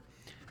matter.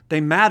 They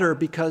matter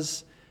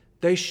because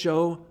they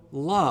show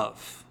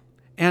love.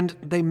 And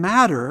they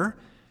matter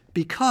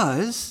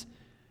because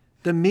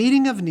the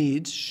meeting of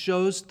needs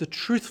shows the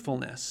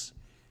truthfulness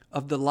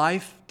of the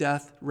life,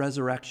 death,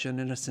 resurrection,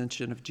 and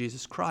ascension of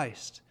Jesus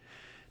Christ.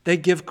 They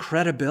give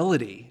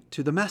credibility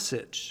to the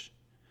message.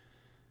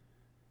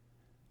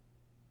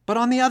 But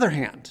on the other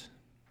hand,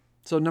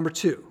 so number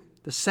two,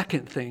 the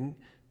second thing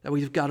that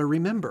we've got to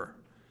remember.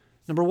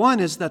 Number one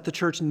is that the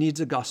church needs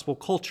a gospel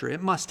culture.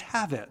 It must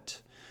have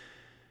it.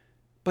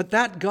 But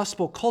that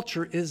gospel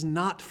culture is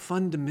not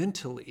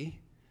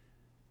fundamentally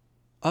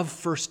of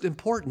first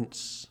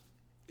importance.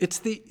 It's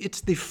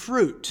the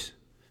fruit.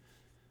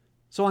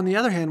 So on the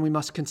other hand, we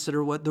must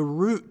consider what the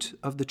root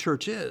of the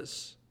church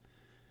is.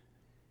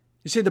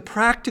 You see, the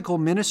practical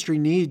ministry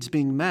needs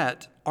being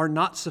met are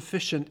not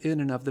sufficient in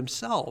and of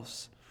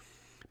themselves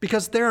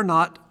because they're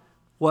not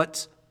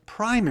what's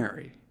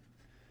primary.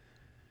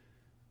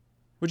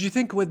 Would you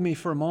think with me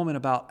for a moment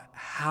about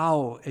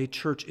how a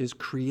church is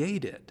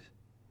created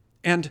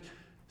and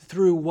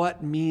through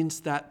what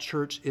means that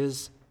church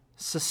is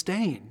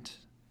sustained?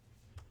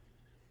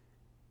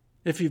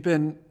 If you've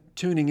been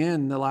tuning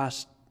in the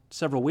last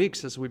several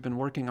weeks as we've been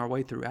working our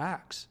way through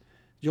Acts,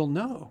 you'll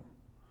know.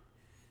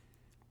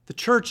 The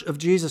church of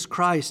Jesus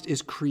Christ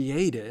is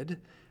created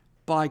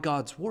by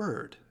God's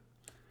word.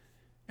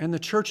 And the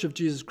church of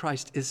Jesus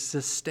Christ is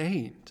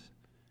sustained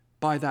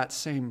by that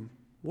same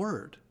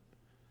word.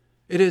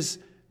 It is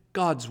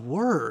God's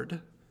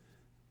word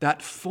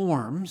that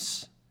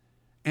forms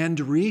and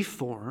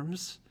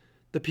reforms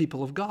the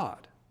people of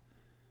God.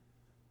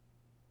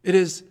 It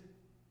is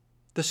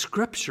the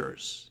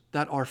scriptures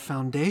that are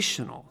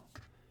foundational.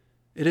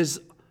 It is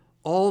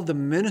all the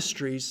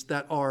ministries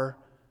that are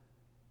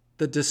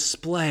the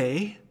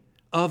display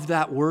of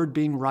that word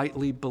being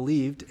rightly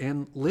believed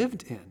and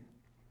lived in.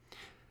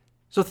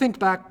 So think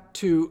back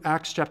to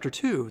Acts chapter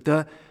 2.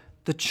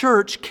 The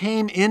church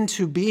came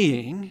into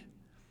being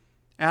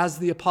as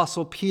the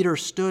Apostle Peter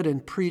stood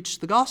and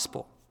preached the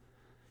gospel.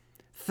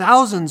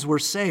 Thousands were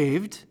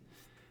saved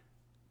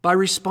by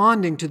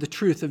responding to the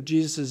truth of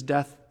Jesus'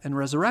 death and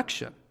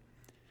resurrection.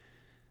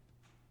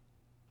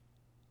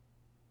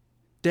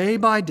 Day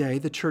by day,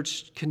 the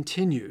church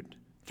continued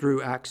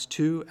through Acts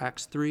 2,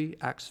 Acts 3,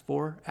 Acts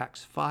 4,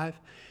 Acts 5,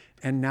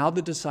 and now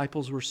the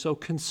disciples were so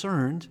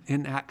concerned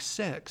in Acts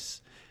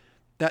 6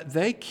 that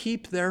they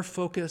keep their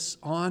focus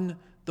on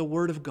the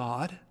Word of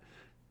God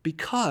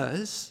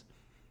because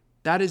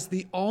that is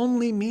the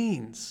only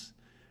means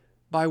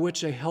by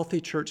which a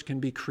healthy church can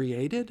be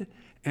created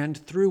and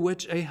through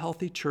which a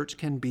healthy church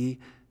can be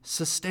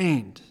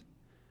sustained.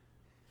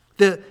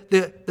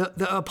 The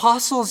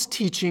apostles'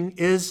 teaching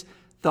is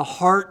the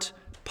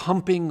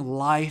heart-pumping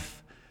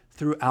life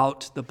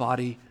throughout the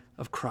body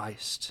of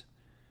Christ.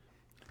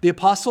 The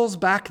apostles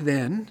back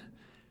then,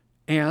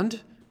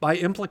 and by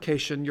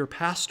implication your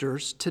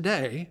pastors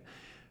today,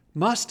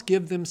 must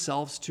give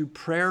themselves to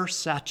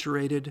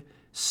prayer-saturated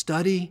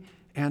study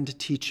and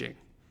teaching.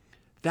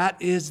 That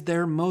is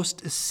their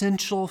most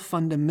essential,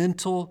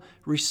 fundamental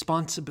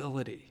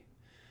responsibility.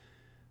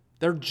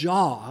 Their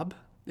job,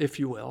 if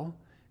you will,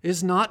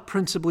 is not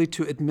principally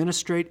to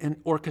administrate and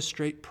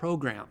orchestrate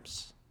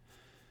programs.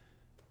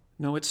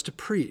 No, it's to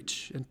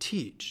preach and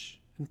teach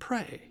and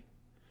pray.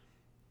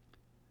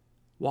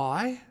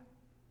 Why?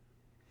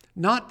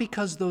 Not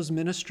because those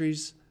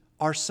ministries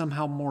are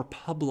somehow more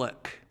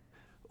public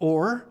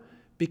or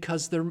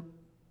because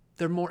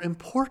they're more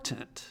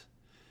important.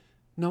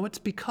 No, it's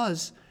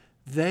because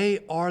they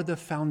are the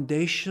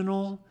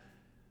foundational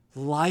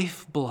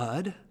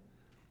lifeblood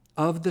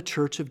of the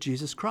Church of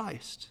Jesus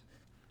Christ.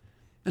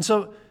 And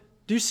so,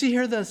 do you see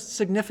here the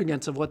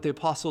significance of what the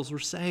apostles were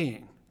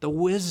saying? The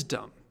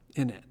wisdom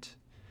in it.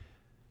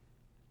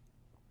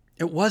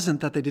 It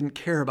wasn't that they didn't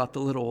care about the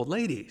little old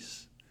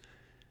ladies.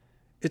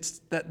 It's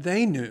that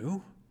they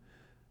knew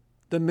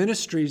the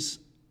ministries,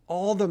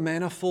 all the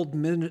manifold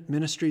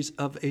ministries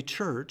of a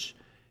church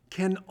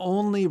can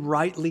only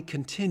rightly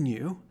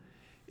continue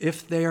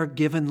if they are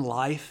given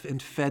life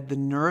and fed the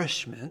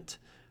nourishment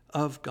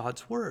of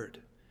God's Word.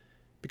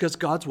 Because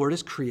God's Word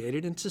is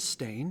created and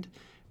sustained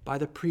by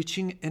the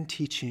preaching and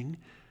teaching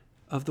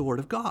of the Word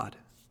of God.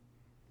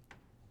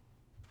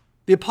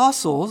 The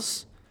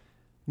apostles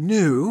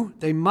knew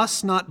they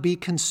must not be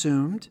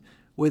consumed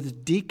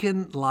with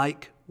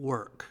deacon-like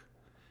work,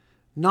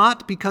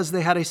 not because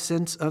they had a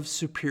sense of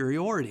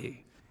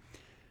superiority.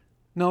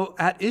 No,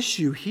 at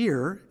issue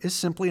here is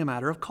simply a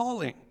matter of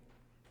calling.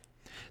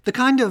 The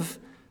kind of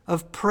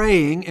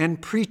praying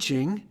and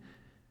preaching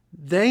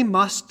they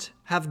must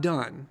have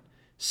done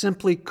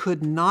simply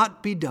could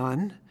not be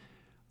done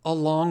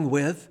along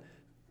with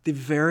the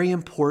very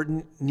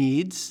important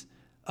needs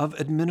of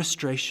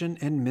administration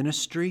and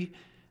ministry,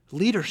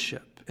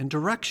 leadership and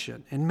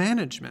direction and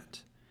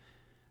management.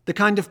 The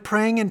kind of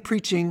praying and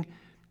preaching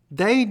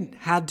they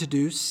had to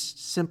do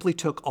simply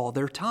took all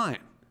their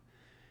time.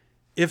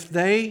 If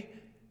they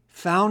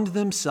found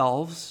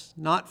themselves,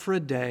 not for a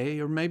day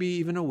or maybe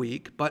even a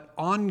week, but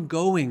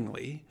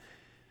ongoingly,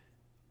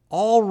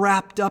 all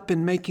wrapped up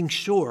in making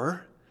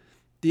sure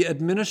the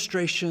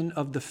administration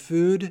of the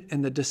food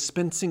and the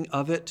dispensing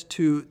of it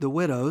to the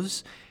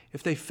widows,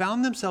 if they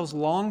found themselves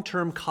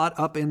long-term caught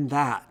up in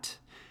that,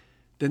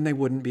 then they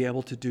wouldn't be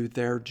able to do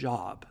their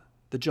job,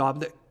 the job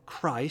that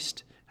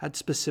Christ had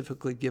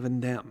specifically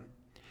given them.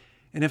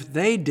 And if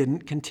they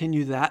didn't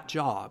continue that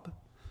job,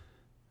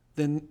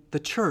 then the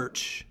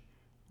church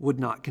would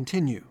not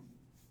continue.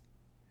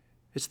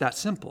 It's that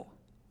simple.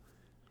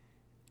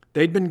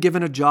 They'd been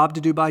given a job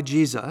to do by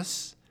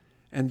Jesus,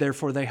 and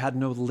therefore they had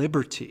no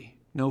liberty,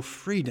 no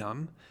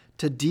freedom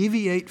to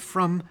deviate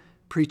from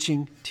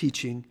preaching,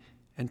 teaching,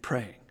 and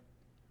praying.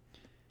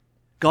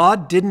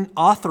 God didn't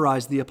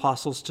authorize the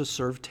apostles to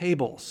serve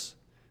tables.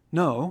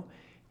 No,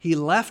 he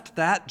left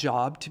that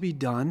job to be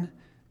done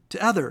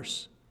to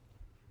others.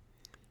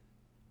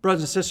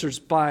 Brothers and sisters,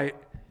 by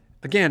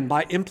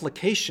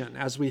implication,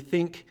 as we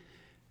think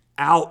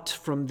out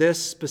from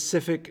this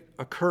specific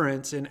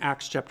occurrence in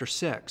Acts chapter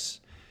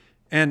 6,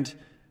 and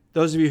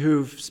those of you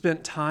who've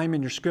spent time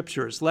in your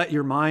scriptures, let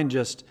your mind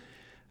just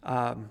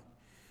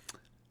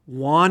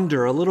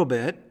wander a little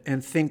bit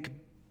and think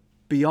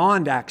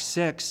beyond Acts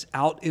 6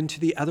 out into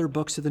the other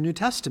books of the New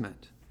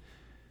Testament.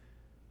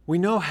 We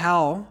know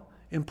how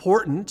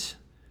important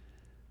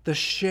the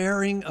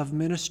sharing of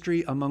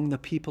ministry among the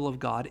people of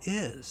God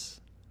is.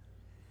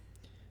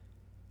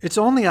 It's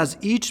only as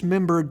each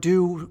member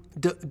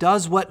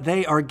does what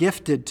they are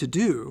gifted to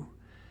do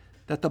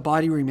that the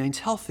body remains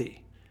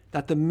healthy,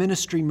 that the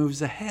ministry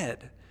moves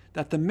ahead,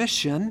 that the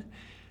mission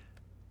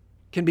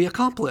can be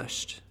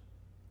accomplished.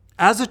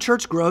 As a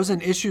church grows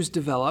and issues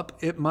develop,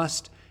 it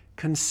must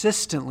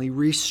consistently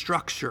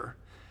restructure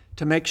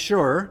to make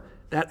sure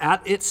that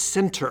at its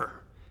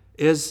center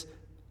is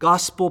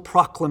gospel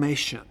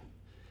proclamation.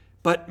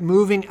 But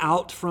moving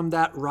out from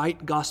that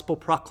right gospel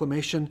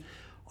proclamation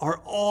are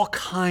all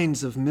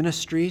kinds of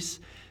ministries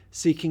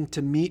seeking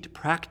to meet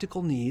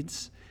practical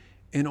needs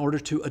in order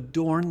to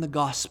adorn the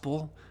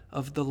gospel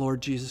of the Lord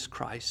Jesus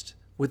Christ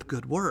with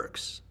good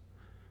works.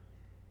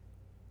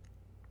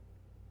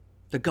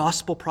 The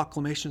gospel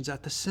proclamation is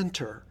at the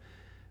center,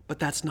 but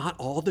that's not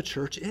all the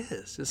church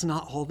is. It's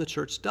not all the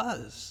church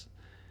does.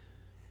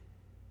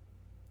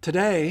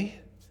 Today,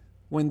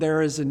 when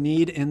there is a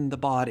need in the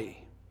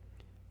body,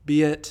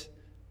 be it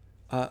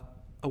a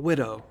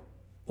widow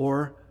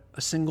or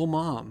a single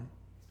mom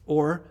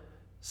or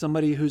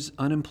somebody who's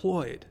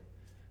unemployed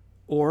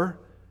or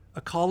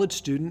a college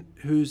student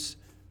whose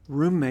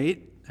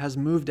roommate has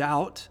moved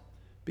out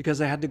because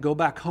they had to go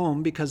back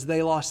home because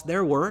they lost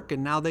their work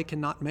and now they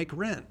cannot make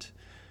rent.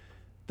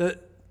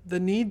 The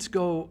needs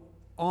go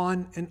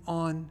on and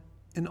on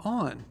and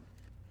on.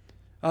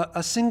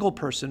 A single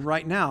person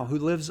right now who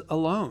lives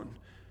alone,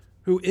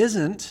 who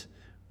isn't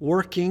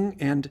working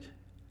and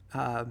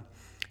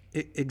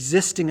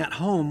existing at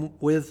home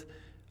with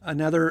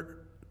another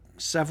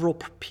several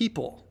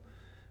people.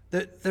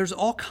 There's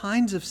all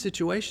kinds of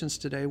situations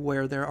today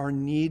where there are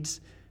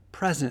needs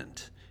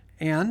present.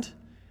 And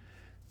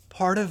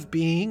part of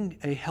being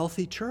a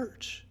healthy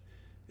church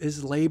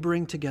is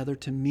laboring together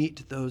to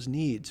meet those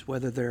needs,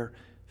 whether they're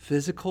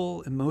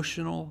physical,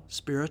 emotional,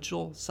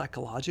 spiritual,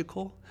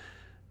 psychological.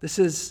 This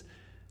is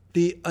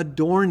the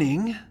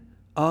adorning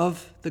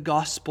of the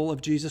gospel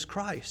of Jesus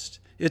Christ.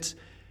 It's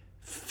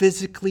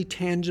physically,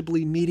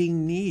 tangibly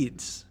meeting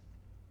needs.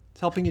 It's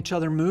helping each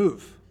other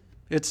move.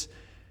 It's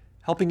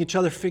helping each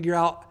other figure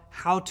out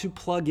how to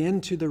plug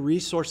into the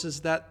resources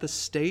that the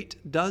state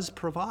does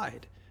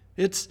provide.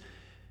 It's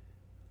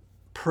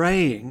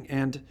praying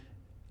and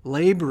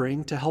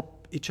laboring to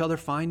help each other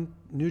find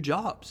new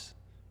jobs.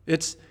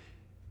 It's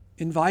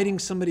inviting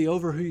somebody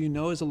over who you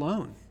know is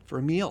alone for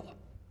a meal,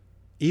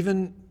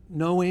 even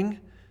knowing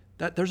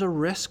that there's a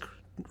risk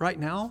right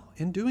now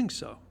in doing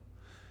so.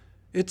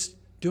 It's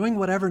doing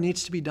whatever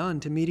needs to be done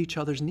to meet each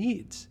other's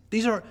needs.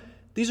 These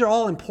are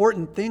all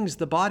important things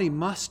the body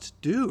must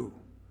do.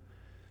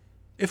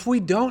 If we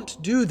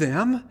don't do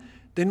them,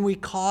 then we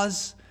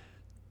cause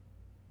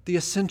the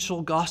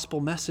essential gospel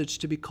message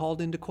to be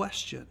called into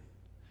question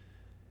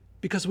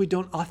because we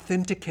don't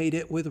authenticate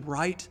it with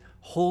right,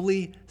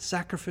 holy,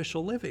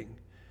 sacrificial living.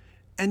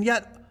 And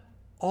yet,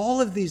 all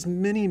of these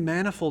many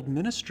manifold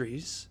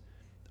ministries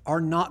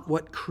are not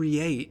what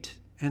create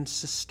and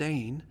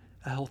sustain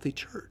a healthy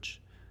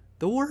church.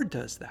 The Word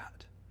does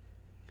that.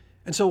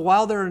 And so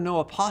while there are no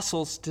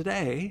apostles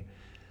today,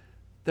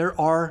 there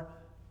are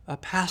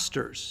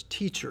pastors,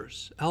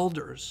 teachers,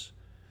 elders,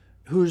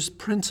 whose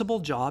principal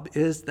job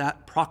is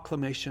that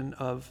proclamation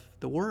of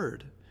the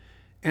Word.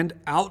 And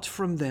out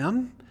from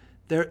them,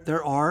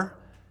 there are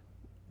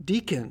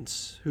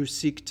deacons who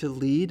seek to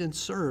lead and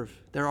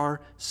serve. There are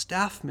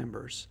staff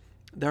members.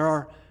 There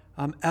are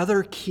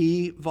other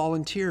key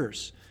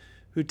volunteers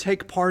who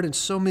take part in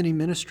so many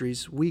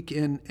ministries week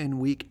in and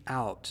week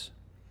out.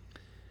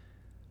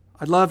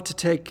 I'd love to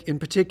take in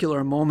particular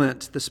a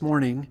moment this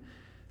morning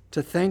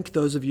to thank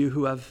those of you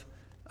who have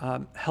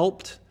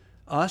helped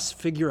us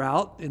figure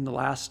out in the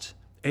last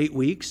 8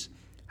 weeks,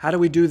 how do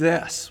we do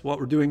this, what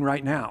we're doing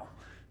right now?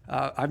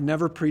 I've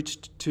never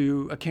preached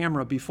to a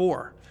camera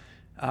before,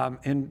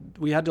 and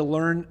we had to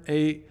learn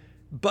a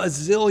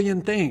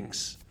bazillion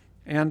things.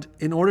 And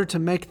in order to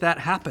make that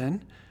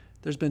happen,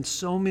 there's been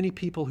so many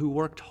people who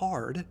worked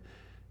hard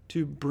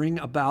to bring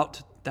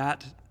about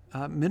that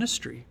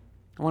ministry.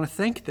 I want to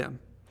thank them.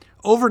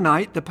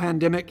 Overnight, the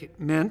pandemic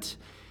meant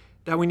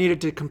that we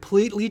needed to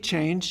completely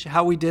change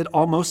how we did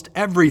almost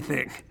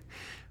everything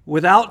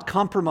without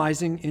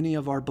compromising any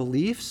of our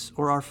beliefs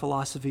or our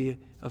philosophy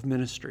of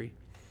ministry.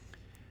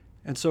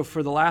 And so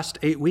for the last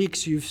 8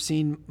 weeks, you've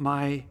seen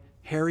my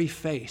hairy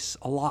face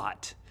a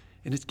lot,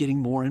 and it's getting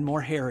more and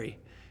more hairy.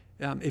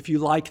 If you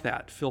like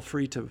that, feel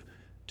free to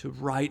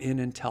write in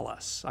and tell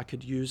us. I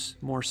could use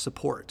more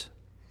support.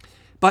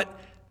 But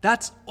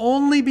that's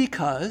only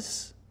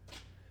because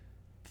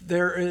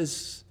there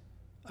is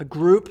a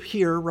group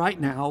here right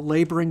now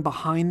laboring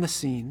behind the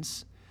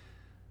scenes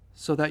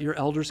so that your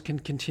elders can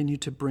continue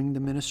to bring the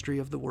ministry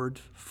of the Word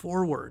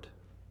forward.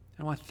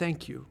 And I want to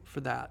thank you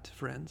for that,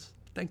 friends.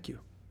 Thank you.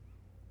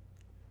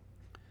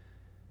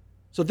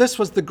 So this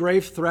was the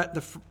grave threat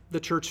the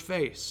church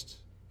faced.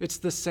 It's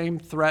the same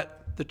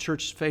threat the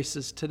church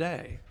faces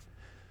today.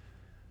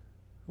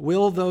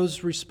 Will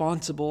those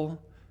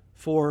responsible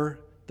for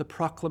the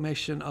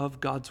proclamation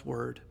of God's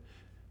Word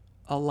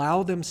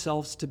allow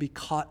themselves to be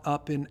caught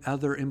up in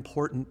other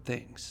important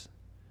things,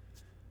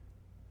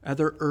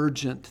 other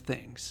urgent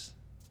things?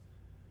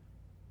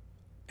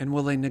 And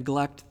will they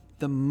neglect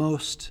the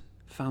most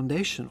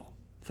foundational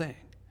thing?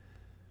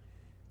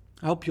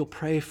 I hope you'll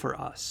pray for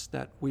us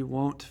that we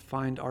won't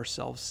find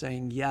ourselves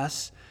saying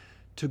yes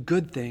to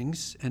good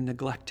things and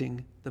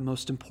neglecting the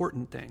most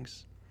important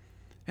things.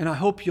 And I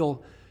hope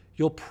you'll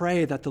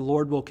pray that the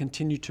Lord will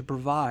continue to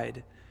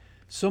provide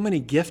so many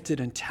gifted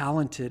and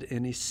talented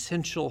and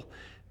essential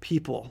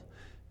people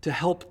to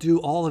help do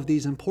all of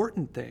these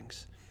important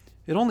things.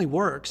 It only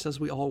works as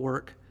we all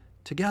work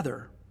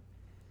together.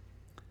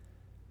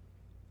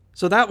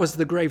 So that was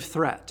the grave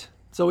threat.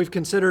 So we've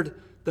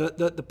considered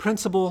the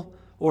principle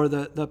or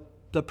the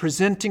the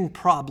presenting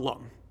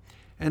problem,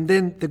 and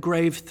then the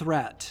grave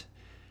threat.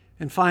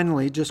 And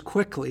finally, just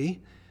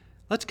quickly,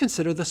 let's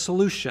consider the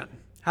solution.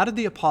 How did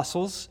the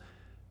apostles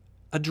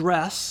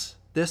address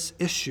this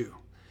issue?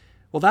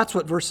 Well, that's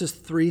what verses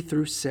 3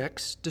 through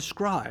 6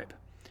 describe.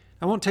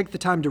 I won't take the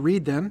time to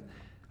read them,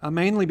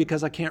 mainly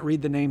because I can't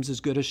read the names as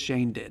good as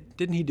Shane did.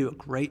 Didn't he do a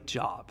great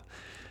job?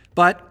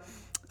 But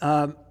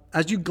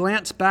as you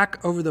glance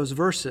back over those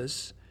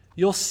verses,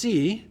 you'll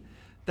see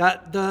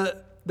that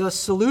the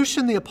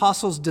solution the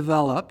apostles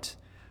developed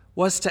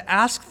was to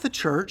ask the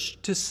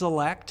church to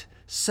select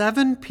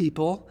 7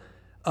 people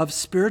of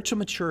spiritual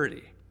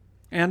maturity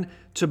and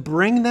to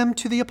bring them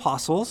to the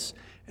apostles,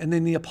 and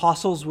then the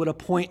apostles would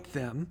appoint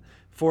them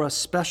for a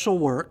special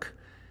work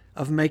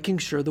of making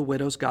sure the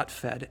widows got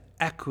fed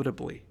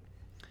equitably.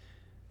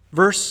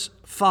 Verse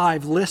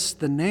 5 lists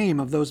the name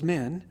of those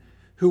men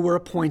who were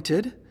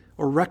appointed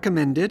or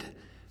recommended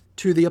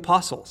to the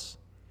apostles.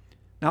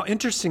 Now,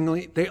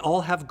 interestingly, they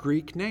all have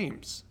Greek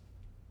names.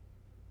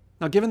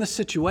 Now, given the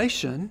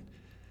situation,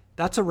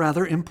 that's a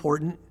rather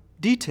important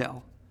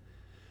detail.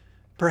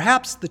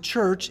 Perhaps the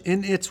church,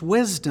 in its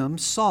wisdom,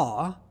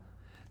 saw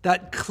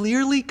that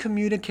clearly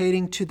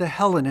communicating to the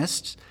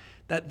Hellenists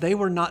that they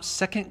were not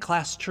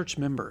second-class church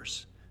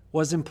members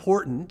was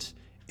important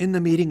in the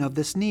meeting of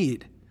this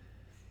need.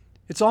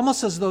 It's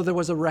almost as though there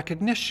was a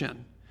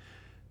recognition.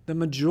 The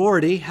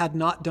majority had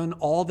not done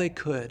all they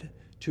could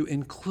to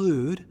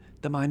include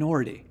the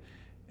minority,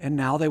 and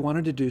now they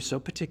wanted to do so,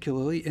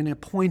 particularly in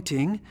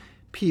appointing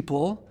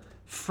people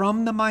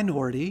from the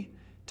minority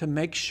to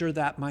make sure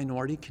that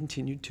minority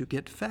continued to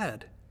get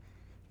fed.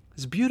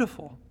 It's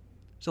beautiful.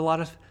 There's a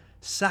lot of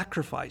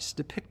sacrifice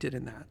depicted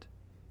in that.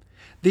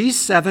 These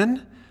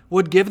 7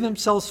 would give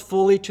themselves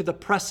fully to the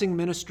pressing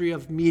ministry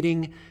of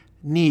meeting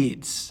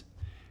needs.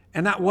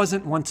 And that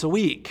wasn't once a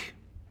week.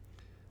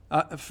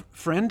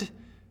 Friend,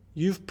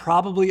 you've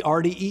probably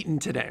already eaten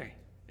today.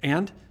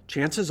 And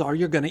chances are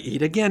you're going to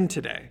eat again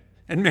today.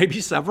 And maybe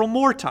several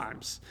more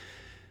times.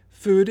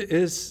 Food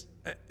is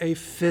a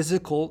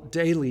physical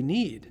daily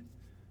need.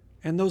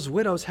 And those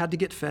widows had to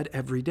get fed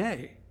every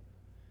day.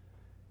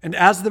 And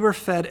as they were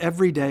fed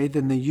every day,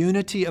 then the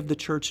unity of the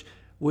church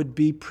would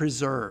be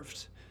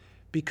preserved,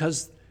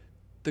 because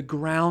the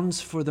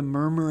grounds for the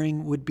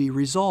murmuring would be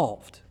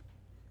resolved.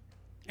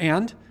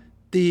 And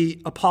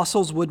the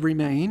apostles would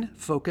remain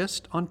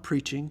focused on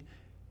preaching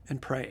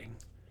and praying.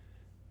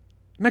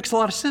 It makes a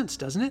lot of sense,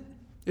 doesn't it?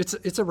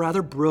 It's a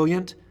rather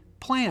brilliant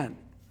plan.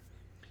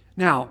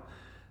 Now,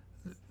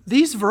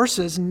 these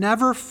verses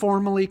never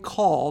formally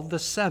call the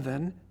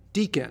 7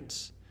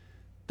 deacons.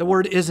 The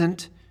word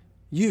isn't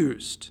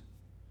used.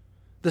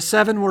 The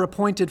 7 were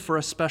appointed for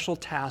a special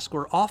task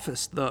or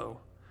office, though.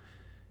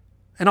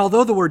 And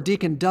although the word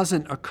deacon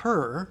doesn't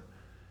occur,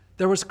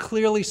 there was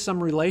clearly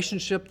some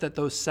relationship that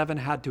those 7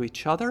 had to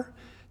each other,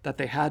 that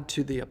they had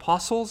to the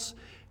apostles,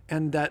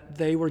 and that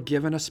they were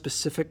given a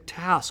specific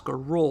task or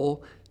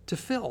role to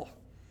fill.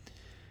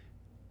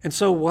 And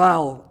so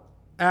while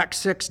Acts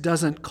 6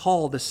 doesn't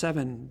call the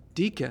 7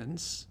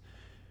 deacons,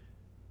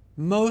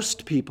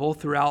 most people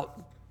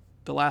throughout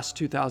the last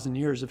 2,000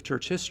 years of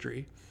church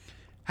history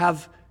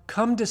have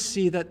come to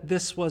see that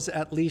this was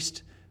at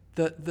least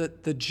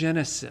the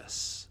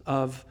genesis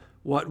of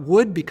what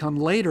would become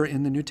later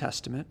in the New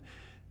Testament,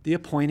 the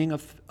appointing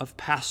of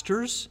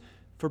pastors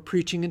for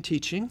preaching and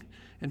teaching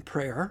and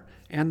prayer,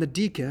 and the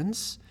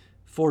deacons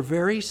for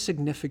very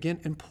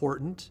significant,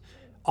 important,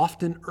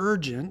 often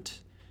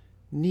urgent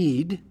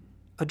need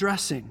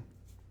addressing.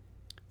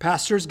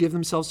 Pastors give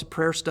themselves to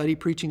prayer, study,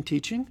 preaching,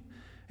 teaching,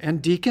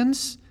 and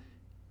deacons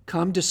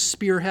come to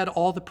spearhead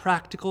all the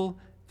practical,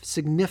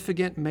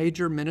 significant,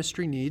 major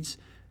ministry needs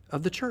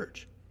of the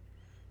church.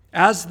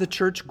 As the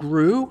church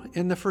grew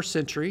in the first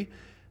century,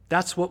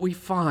 that's what we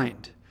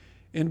find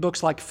in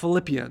books like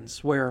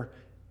Philippians, where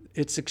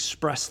it's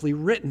expressly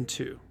written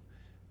to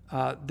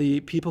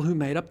the people who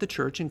made up the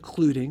church,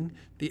 including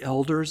the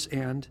elders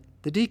and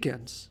the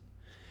deacons.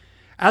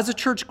 As a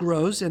church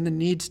grows and the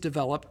needs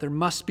develop, there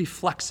must be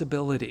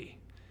flexibility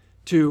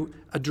to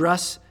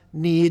address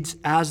needs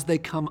as they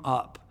come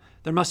up.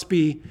 There must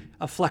be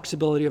a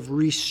flexibility of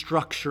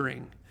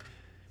restructuring.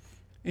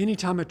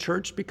 Anytime a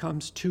church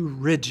becomes too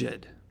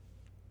rigid,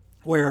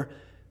 where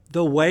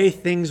the way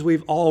things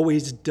we've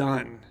always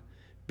done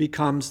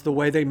becomes the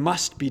way they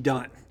must be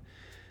done,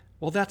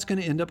 well, that's going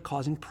to end up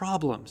causing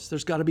problems.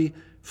 There's got to be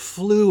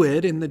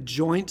fluid in the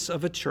joints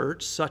of a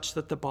church such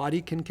that the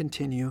body can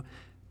continue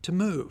to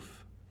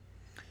move.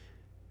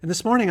 And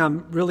this morning,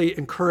 I'm really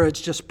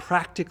encouraged, just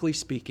practically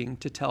speaking,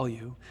 to tell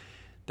you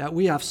that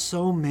we have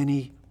so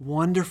many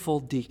wonderful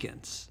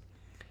deacons.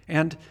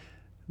 And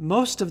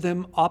most of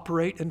them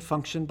operate and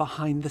function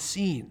behind the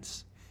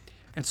scenes.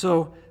 And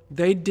so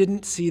they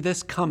didn't see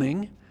this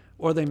coming,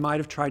 or they might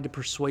have tried to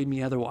persuade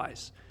me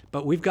otherwise.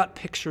 But we've got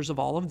pictures of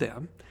all of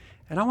them.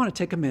 And I want to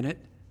take a minute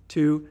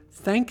to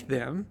thank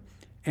them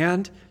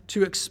and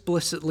to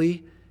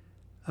explicitly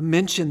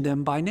mention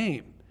them by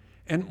name.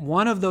 And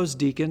one of those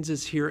deacons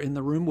is here in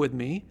the room with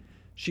me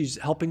She's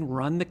helping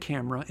run the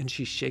camera, and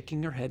she's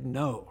shaking her head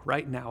no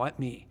right now at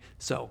me.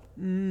 So,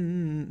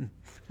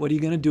 what are you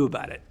going to do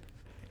about it,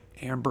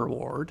 Amber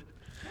Ward?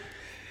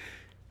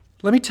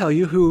 Let me tell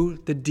you who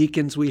the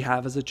deacons we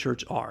have as a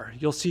church are.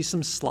 You'll see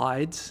some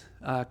slides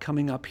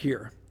coming up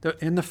here.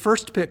 In the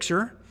first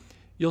picture,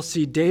 you'll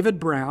see David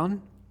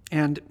Brown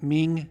and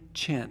Ming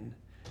Chen.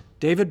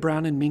 David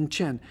Brown and Ming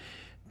Chen.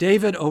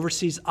 David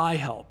oversees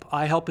iHelp.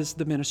 iHelp is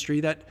the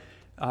ministry that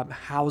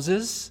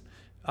houses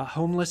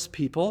homeless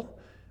people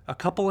a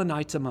couple of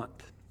nights a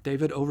month.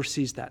 David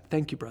oversees that.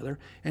 Thank you, brother.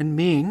 And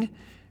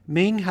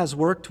Ming has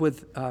worked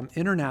with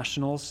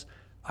internationals,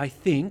 I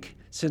think,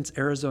 since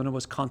Arizona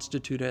was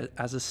constituted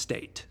as a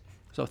state.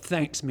 So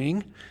thanks,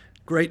 Ming.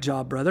 Great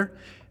job, brother.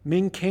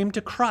 Ming came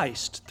to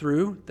Christ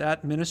through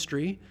that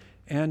ministry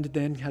and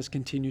then has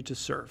continued to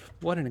serve.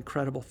 What an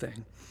incredible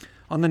thing.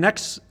 On the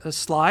next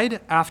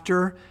slide,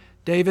 after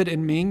David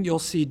and Ming, you'll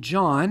see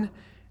John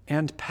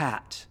and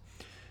Pat.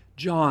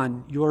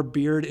 John, your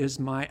beard is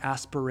my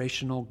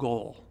aspirational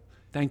goal.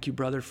 Thank you,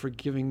 brother, for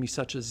giving me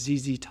such a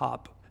ZZ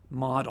Top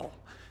model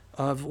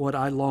of what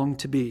I long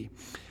to be.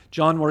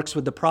 John works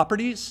with the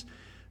properties.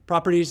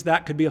 Properties,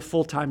 that could be a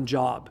full-time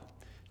job.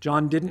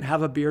 John didn't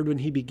have a beard when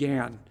he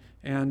began,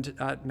 and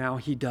now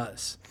he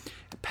does.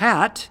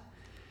 Pat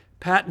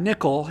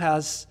Nickel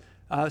has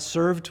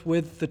served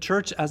with the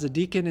church as a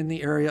deacon in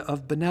the area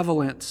of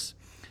benevolence.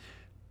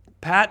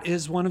 Pat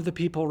is one of the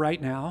people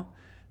right now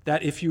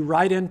that if you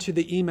write into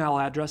the email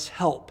address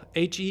help,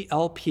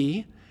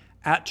 HELP,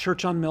 at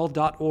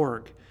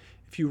churchonmill.org,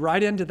 if you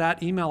write into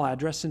that email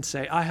address and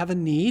say, I have a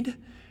need,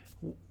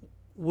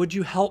 would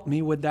you help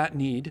me with that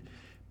need?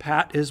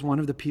 Pat is one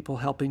of the people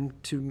helping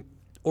to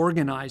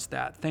organize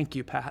that. Thank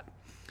you, Pat.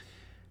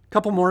 A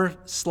couple more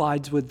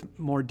slides with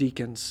more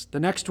deacons. The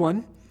next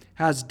one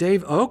has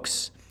Dave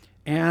Oakes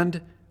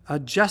and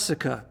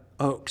Jessica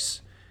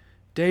Oakes.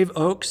 Dave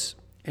Oakes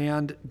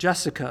and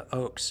Jessica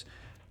Oakes.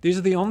 These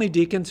are the only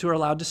deacons who are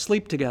allowed to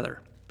sleep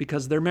together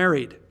because they're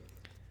married.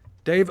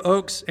 Dave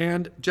Oakes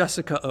and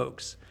Jessica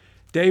Oakes.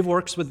 Dave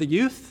works with the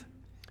youth,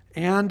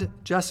 and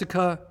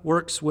Jessica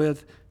works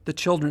with the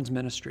children's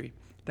ministry.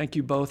 Thank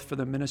you both for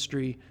the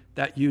ministry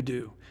that you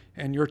do.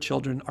 And your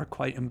children are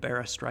quite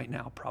embarrassed right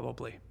now,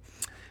 probably.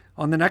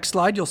 On the next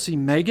slide, you'll see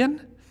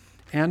Megan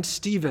and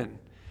Stephen.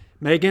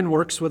 Megan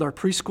works with our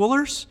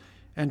preschoolers,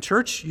 and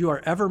church, you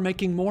are ever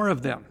making more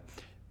of them.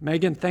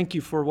 Megan, thank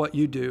you for what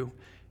you do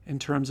in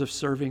terms of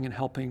serving and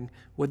helping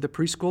with the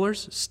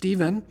preschoolers.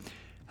 Stephen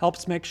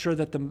helps make sure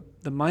that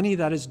the money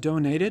that is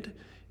donated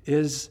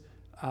is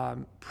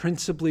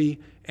principally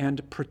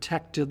and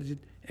protected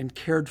and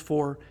cared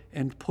for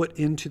and put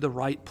into the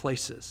right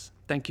places.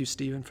 Thank you,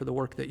 Stephen, for the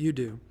work that you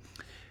do.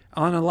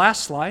 On the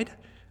last slide,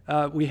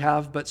 we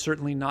have, but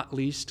certainly not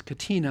least,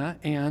 Katina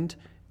and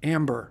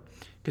Amber.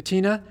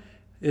 Katina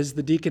is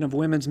the deacon of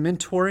women's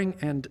mentoring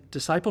and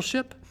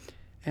discipleship,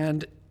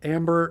 and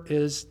Amber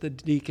is the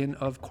deacon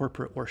of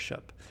corporate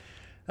worship.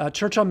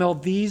 Church on Mill,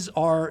 these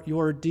are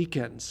your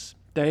deacons.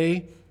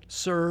 They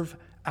serve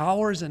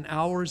hours and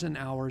hours and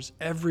hours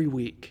every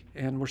week,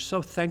 and we're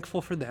so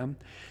thankful for them.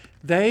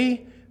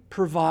 They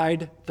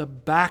provide the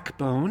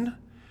backbone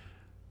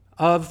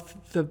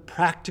of the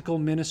practical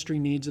ministry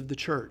needs of the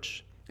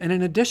church. And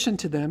in addition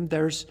to them,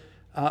 there's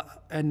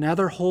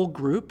another whole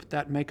group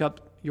that make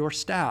up your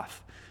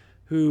staff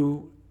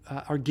who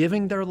are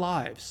giving their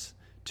lives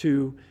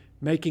to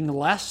making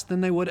less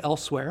than they would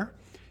elsewhere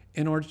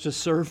in order to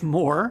serve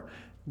more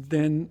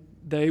than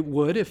they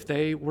would if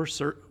they were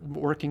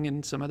working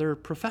in some other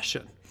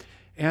profession.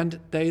 And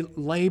they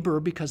labor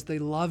because they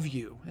love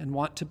you and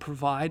want to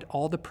provide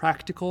all the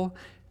practical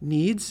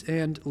needs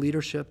and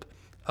leadership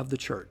of the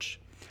church.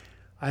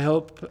 I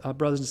hope,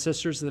 brothers and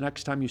sisters, the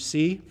next time you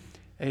see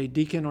a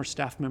deacon or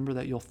staff member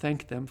that you'll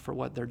thank them for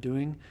what they're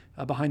doing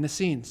behind the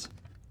scenes.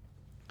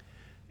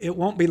 It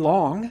won't be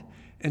long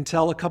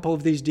until a couple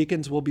of these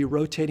deacons will be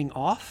rotating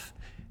off,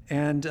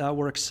 and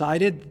we're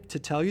excited to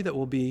tell you that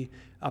we'll be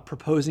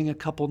proposing a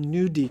couple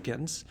new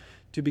deacons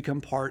to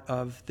become part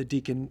of the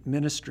deacon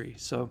ministry.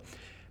 So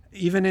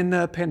even in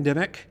the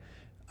pandemic,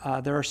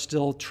 there are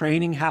still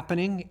training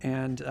happening,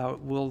 and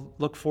we'll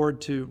look forward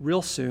to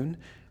real soon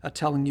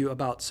telling you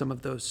about some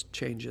of those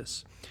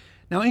changes.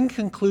 Now, in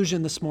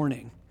conclusion this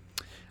morning,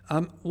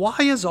 why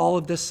is all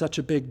of this such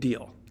a big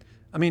deal?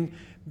 I mean,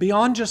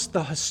 beyond just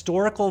the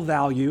historical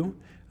value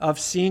of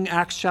seeing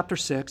Acts chapter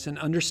 6 and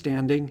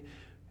understanding,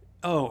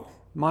 oh,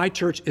 my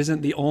church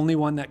isn't the only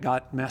one that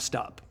got messed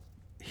up.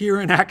 Here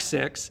in Acts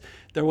 6,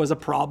 there was a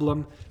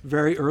problem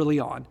very early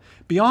on.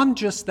 Beyond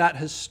just that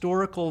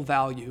historical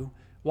value,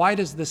 why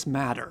does this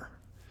matter?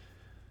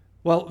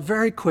 Well,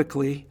 very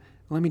quickly,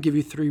 let me give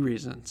you 3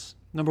 reasons.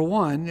 Number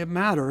 1, it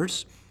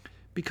matters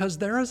because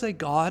there is a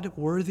God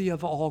worthy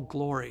of all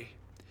glory.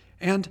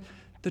 And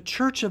the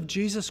church of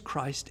Jesus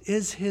Christ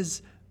is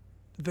his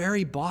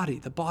very body,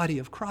 the body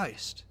of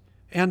Christ.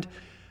 And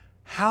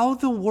how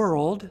the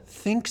world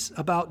thinks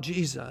about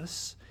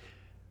Jesus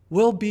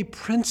will be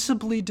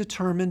principally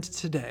determined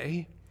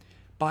today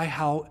by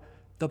how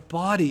the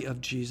body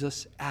of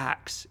Jesus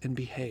acts and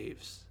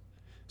behaves.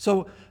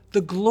 So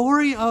the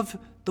glory of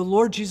the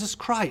Lord Jesus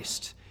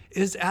Christ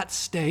is at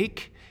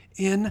stake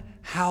in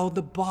how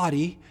the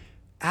body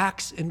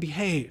acts and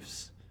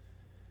behaves.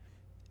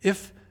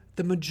 If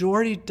the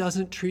majority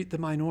doesn't treat the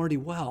minority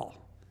well,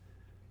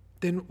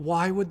 then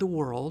why would the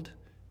world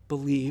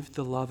believe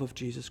the love of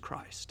Jesus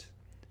Christ?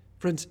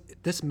 Friends,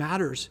 this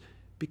matters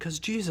because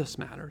Jesus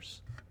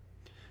matters.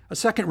 A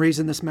second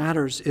reason this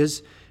matters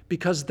is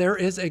because there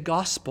is a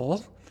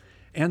gospel,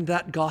 and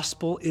that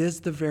gospel is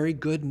the very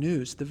good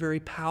news, the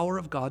very power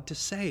of God to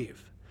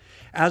save.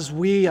 As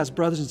we, as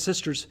brothers and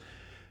sisters,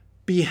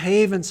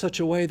 behave in such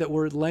a way that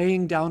we're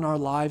laying down our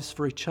lives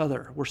for each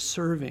other, we're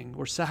serving,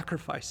 we're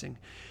sacrificing,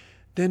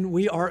 then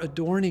we are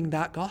adorning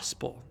that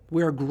gospel.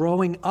 We are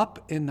growing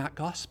up in that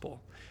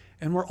gospel.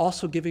 And we're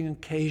also giving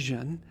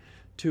occasion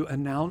to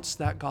announce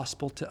that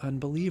gospel to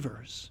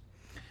unbelievers.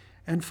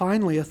 And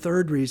finally, a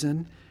third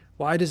reason,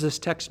 why does this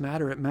text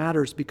matter? It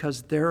matters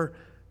because there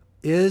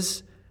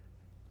is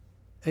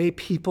a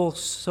people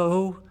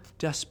so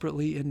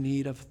desperately in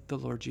need of the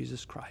Lord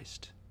Jesus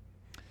Christ.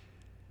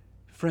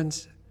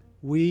 Friends,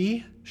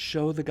 we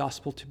show the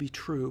gospel to be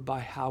true by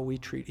how we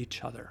treat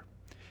each other.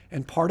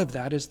 And part of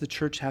that is the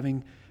church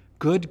having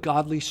good,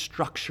 godly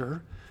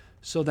structure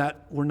so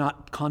that we're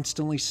not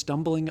constantly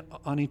stumbling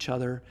on each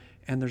other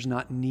and there's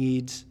not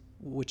needs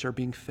which are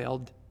being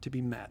failed to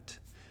be met.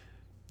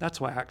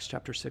 That's why Acts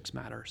chapter 6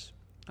 matters.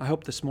 I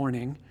hope this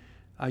morning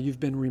you've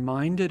been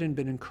reminded and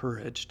been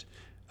encouraged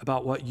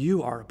about what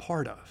you are a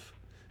part of,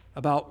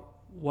 about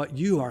what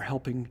you are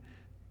helping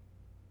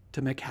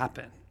to make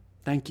happen.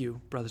 Thank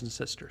you, brothers and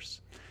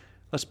sisters.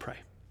 Let's pray.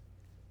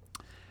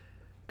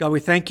 God,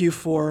 we thank you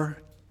for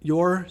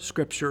your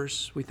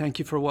scriptures. We thank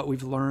you for what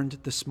we've learned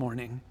this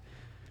morning.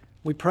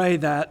 We pray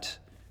that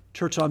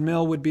Church on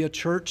Mill would be a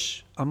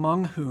church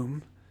among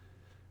whom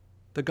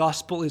the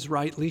gospel is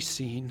rightly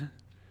seen,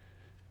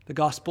 the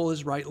gospel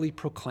is rightly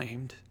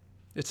proclaimed,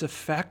 its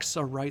effects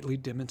are rightly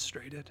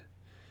demonstrated.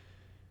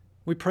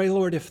 We pray,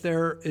 Lord, if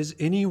there is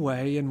any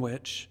way in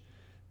which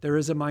there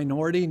is a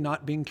minority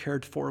not being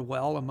cared for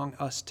well among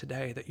us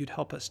today, that you'd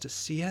help us to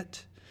see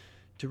it,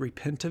 to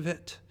repent of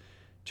it,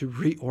 to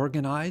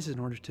reorganize in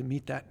order to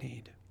meet that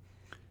need.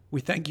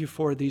 We thank you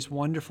for these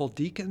wonderful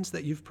deacons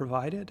that you've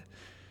provided,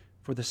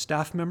 for the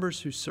staff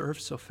members who serve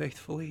so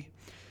faithfully,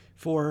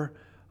 for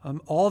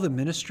all the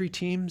ministry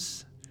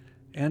teams,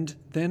 and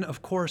then,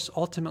 of course,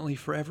 ultimately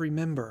for every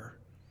member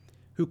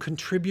who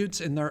contributes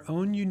in their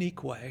own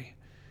unique way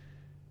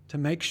to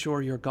make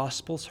sure your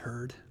gospel's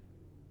heard,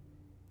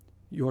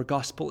 your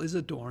gospel is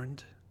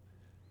adorned,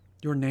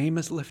 your name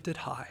is lifted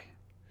high.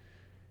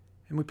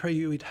 And we pray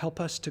you would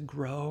help us to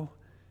grow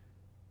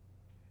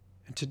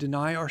and to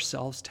deny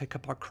ourselves, take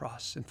up our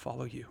cross, and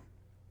follow you.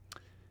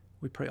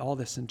 We pray all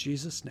this in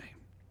Jesus' name.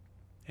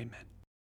 Amen.